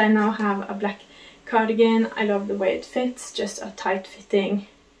love that I now have a black cardigan. I love the way it fits, just a tight fitting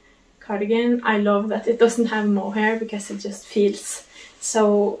cardigan. I love that it doesn't have mohair because it just feels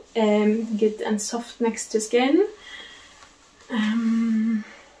so good and soft next to skin. And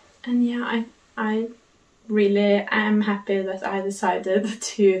yeah, I really am happy that I decided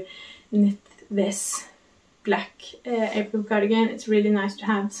to knit this black April cardigan. It's really nice to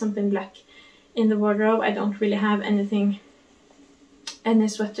have something black in the wardrobe. I don't really have any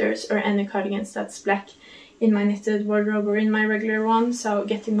sweaters or any cardigans that's black in my knitted wardrobe or in my regular one, so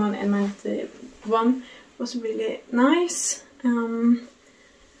getting one in my knitted one was really nice.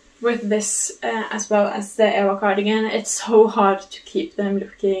 With this as well as the Eva cardigan, it's so hard to keep them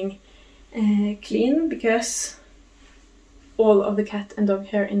looking clean because all of the cat and dog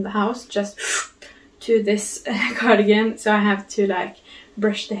hair in the house just to this cardigan, so I have to like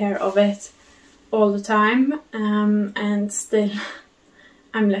brush the hair of it all the time, and still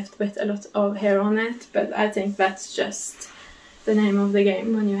I'm left with a lot of hair on it, but I think that's just the name of the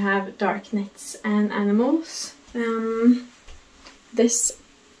game when you have dark knits and animals. This,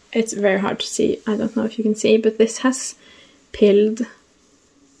 it's very hard to see, I don't know if you can see, but this has pilled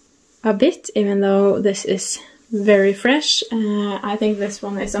a bit, even though this is very fresh. I think this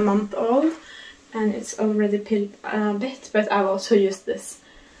one is a month old and it's already pilled a bit, but I've also used this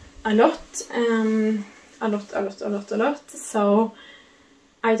a lot, so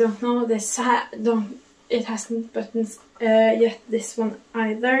I don't know, this it hasn't buttons yet, this one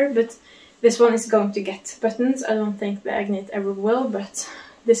either, but this one is going to get buttons. I don't think the Agnete ever will, but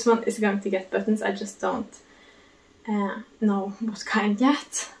this one is going to get buttons. I just don't know what kind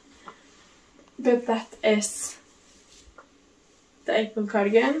yet. But that is the April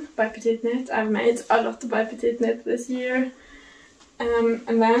cardigan by Petiteknit. I've made a lot by Petiteknit this year. And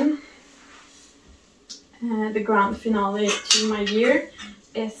then the grand finale to my year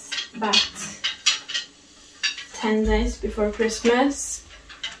is that 10 days before Christmas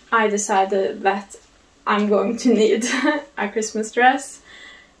I decided that I'm going to need a Christmas dress.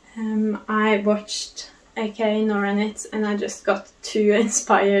 I watched AK Nora knit and I just got too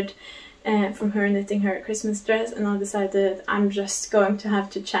inspired from her knitting her Christmas dress, and I decided I'm just going to have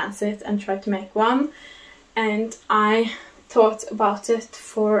to chance it and try to make one. And I thought about it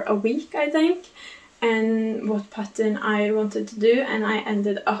for a week, I think, and what pattern I wanted to do, and I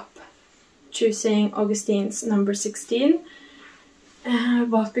ended up choosing Augustins number 16.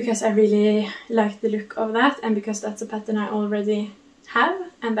 Both because I really like the look of that and because that's a pattern I already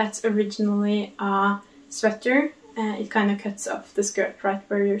have, and that's originally a sweater. It kind of cuts off the skirt right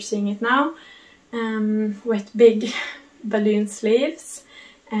where you're seeing it now, with big balloon sleeves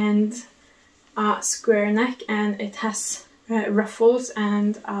and a square neck, and it has ruffles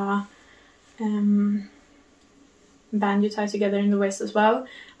and a band you tie together in the waist as well.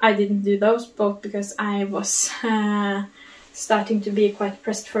 I didn't do those, both because I was starting to be quite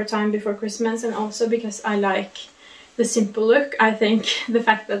pressed for time before Christmas, and also because I like the simple look. I think the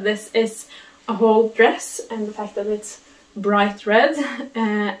fact that this is a whole dress and the fact that it's bright red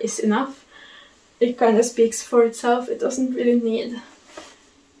is enough. It kind of speaks for itself. It doesn't really need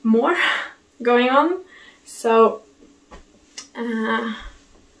more going on. So I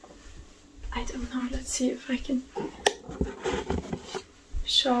don't know, let's see if I can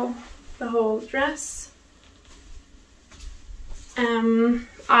show the whole dress.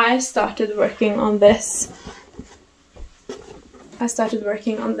 I started working on this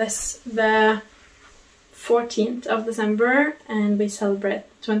the 14th of December, and we celebrate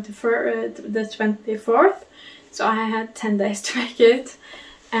the 24th, so I had 10 days to make it,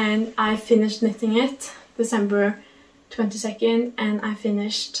 and I finished knitting it December 22nd, and I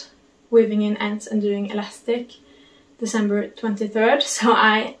finished weaving in ends and doing elastic December 23rd, so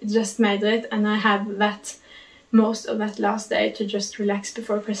I just made it, and I had that most of that last day to just relax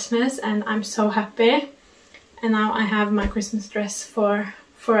before Christmas, and I'm so happy. And now I have my Christmas dress for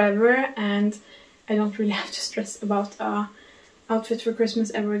forever, and I don't really have to stress about a outfit for Christmas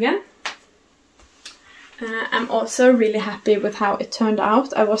ever again. I'm also really happy with how it turned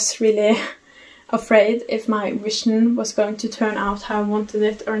out. I was really afraid if my vision was going to turn out how I wanted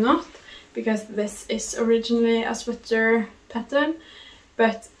it or not, because this is originally a sweater pattern,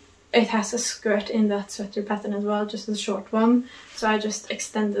 but it has a skirt in that sweater pattern as well, just a short one, so I just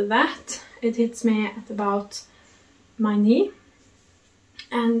extended that. It hits me at about my knee,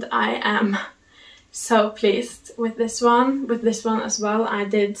 and I am so pleased with this one. With this one as well, I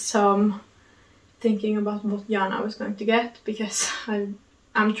did some thinking about what yarn I was going to get, because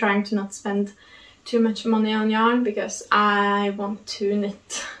I'm trying to not spend too much money on yarn, because I want to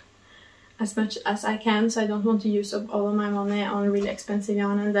knit as much as I can, so I don't want to use up all of my money on really expensive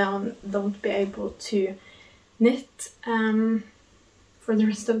yarn and then don't be able to knit for the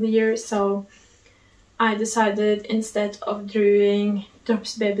rest of the year. So I decided, instead of doing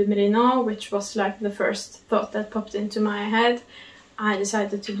Drops Baby Merino, which was like the first thought that popped into my head, I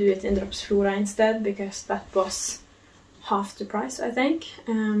decided to do it in Drops Flora instead, because that was half the price, I think,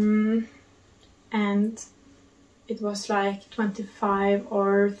 and it was like 25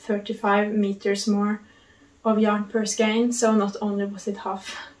 or 35 meters more of yarn per skein, so not only was it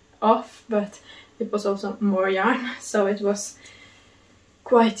half off, but it was also more yarn, so it was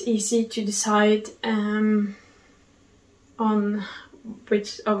quite easy to decide on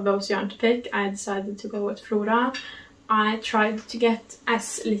which of those yarn to pick. I decided to go with Flora. I tried to get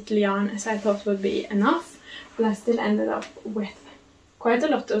as little yarn as I thought would be enough, but I still ended up with quite a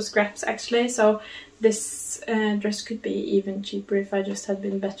lot of scraps actually, so this dress could be even cheaper if I just had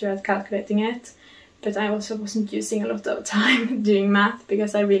been better at calculating it. But I also wasn't using a lot of time doing math,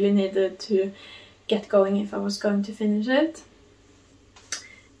 because I really needed to get going if I was going to finish it.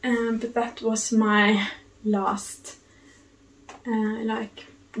 But that was my last like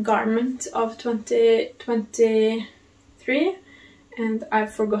garment of 2023, and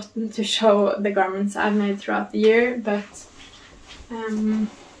I've forgotten to show the garments I've made throughout the year, but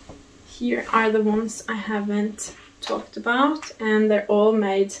here are the ones I haven't talked about, and they're all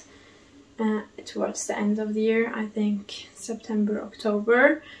made towards the end of the year, I think September,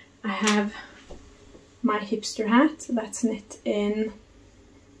 October. I have my Hipster Hat that's knit in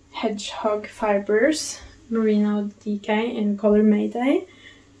hedgehog fibers, Merino DK in color Mayday.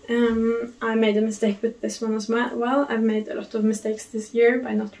 I made a mistake with this one as well. I've made a lot of mistakes this year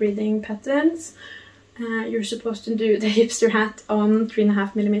by not reading patterns. You're supposed to do the Hipster Hat on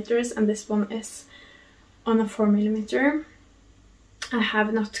 3.5mm, and this one is on a 4mm. I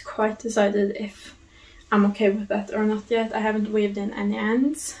have not quite decided if I'm okay with that or not yet. I haven't weaved in any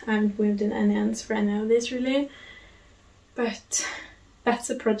ends. I haven't weaved in any ends for any of these really. But that's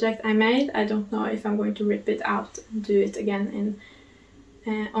a project I made. I don't know if I'm going to rip it out and do it again in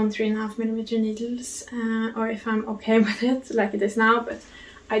on 3.5mm needles, or if I'm okay with it like it is now, but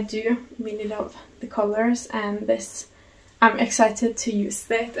I do really love the colors, and this, I'm excited to use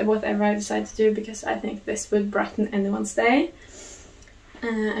it, whatever I decide to do, because I think this would brighten anyone's day.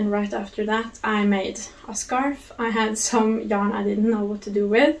 And right after that I made a scarf. I had some yarn I didn't know what to do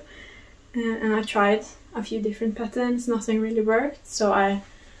with, and I tried a few different patterns, nothing really worked, so I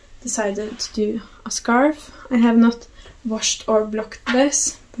decided to do a scarf. I have not washed or blocked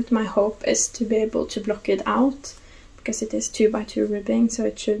this, but my hope is to be able to block it out because it is 2x2 ribbing, so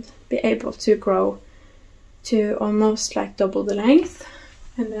it should be able to grow to almost like double the length,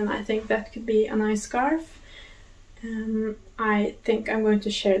 and then I think that could be a nice scarf. I think I'm going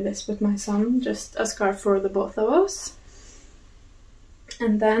to share this with my son, just a scarf for the both of us.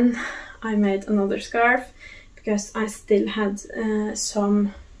 And then I made another scarf because I still had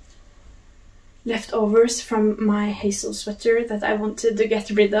some leftovers from my Hazel sweater that I wanted to get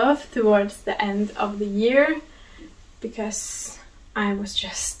rid of towards the end of the year, because I was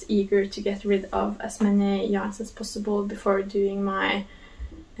just eager to get rid of as many yarns as possible before doing my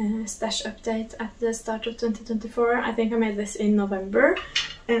stash update at the start of 2024. I think I made this in November,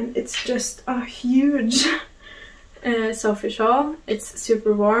 and it's just a huge Sophie shawl. It's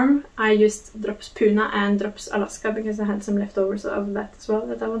super warm. I used drops Puna and drops Alaska because I had some leftovers of that as well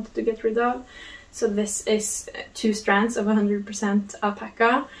that I wanted to get rid of. So this is 2 strands of 100%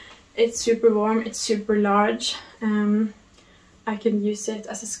 alpaca. It's super warm, it's super large. I can use it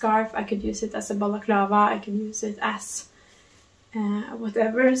as a scarf, I could use it as a balaclava, I can use it as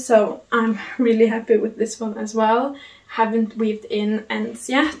whatever. So I'm really happy with this one as well. Haven't weaved in ends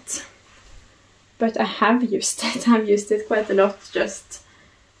yet, but I have used it. I've used it quite a lot, just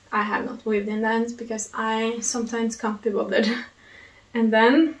I have not weaved in the ends because I sometimes can't be bothered. And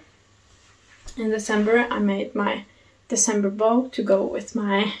then in December I made my December bow to go with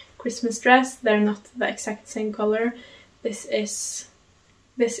my Christmas dress. They're not the exact same color. This is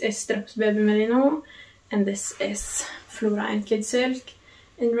Drops Baby Merino, and this is Flora and Kid Silk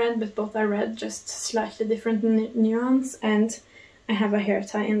in red, but both are red, just slightly different nuance. And I have a hair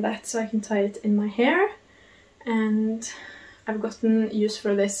tie in that, so I can tie it in my hair. And I've gotten use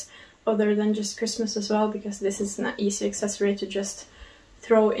for this other than just Christmas as well, because this is an easy accessory to just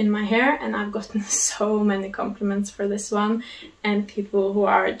throw in my hair, and I've gotten so many compliments for this one, and people who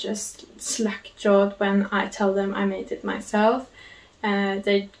are just slack-jawed when I tell them I made it myself.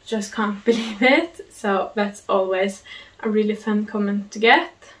 They just can't believe it, so that's always a really fun comment to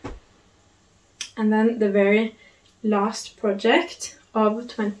get. And then the very last project of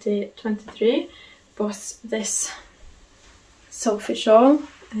 2023 was this Sophie shawl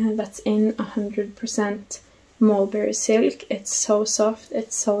that's in 100% mulberry silk. It's so soft,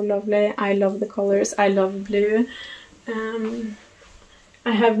 it's so lovely. I love the colors, I love blue. I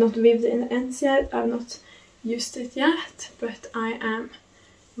have not weaved in the ends yet, I've not used it yet, but I am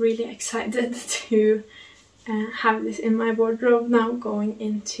really excited to have this in my wardrobe now going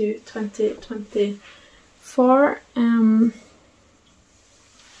into 2024.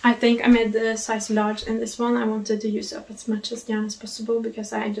 I think I made the size large in this one. I wanted to use up as much as yarn as possible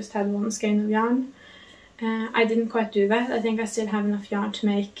because I just had one skein of yarn. I didn't quite do that. I think I still have enough yarn to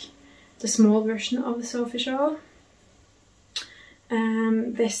make the small version of the Sophie shawl.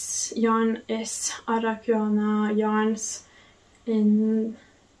 This yarn is Aracuana yarns in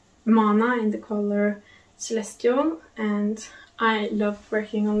Mana in the color Celestial, and I love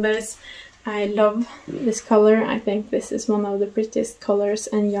working on this. I love this color. I think this is one of the prettiest colors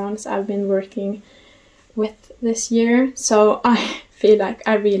and yarns I've been working with this year, so I feel like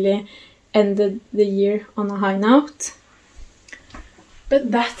I really ended the year on a high note.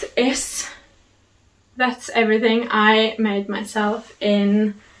 But that's everything I made myself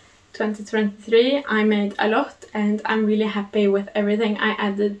in 2023. I made a lot, and I'm really happy with everything I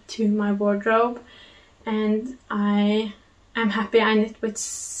added to my wardrobe, and I am happy I knit with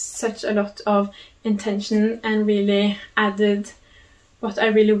such a lot of intention and really added what I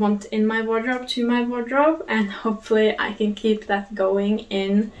really want in my wardrobe to my wardrobe, and hopefully I can keep that going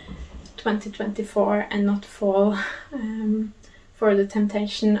in 2024 and not fall for the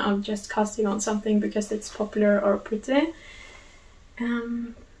temptation of just casting on something because it's popular or pretty.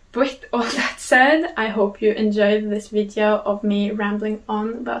 With all that said, I hope you enjoyed this video of me rambling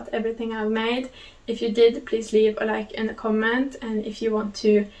on about everything I've made. If you did, please leave a like and a comment, and if you want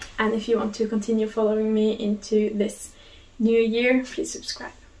to continue following me into this new year, please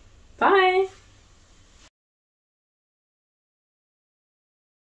subscribe. Bye!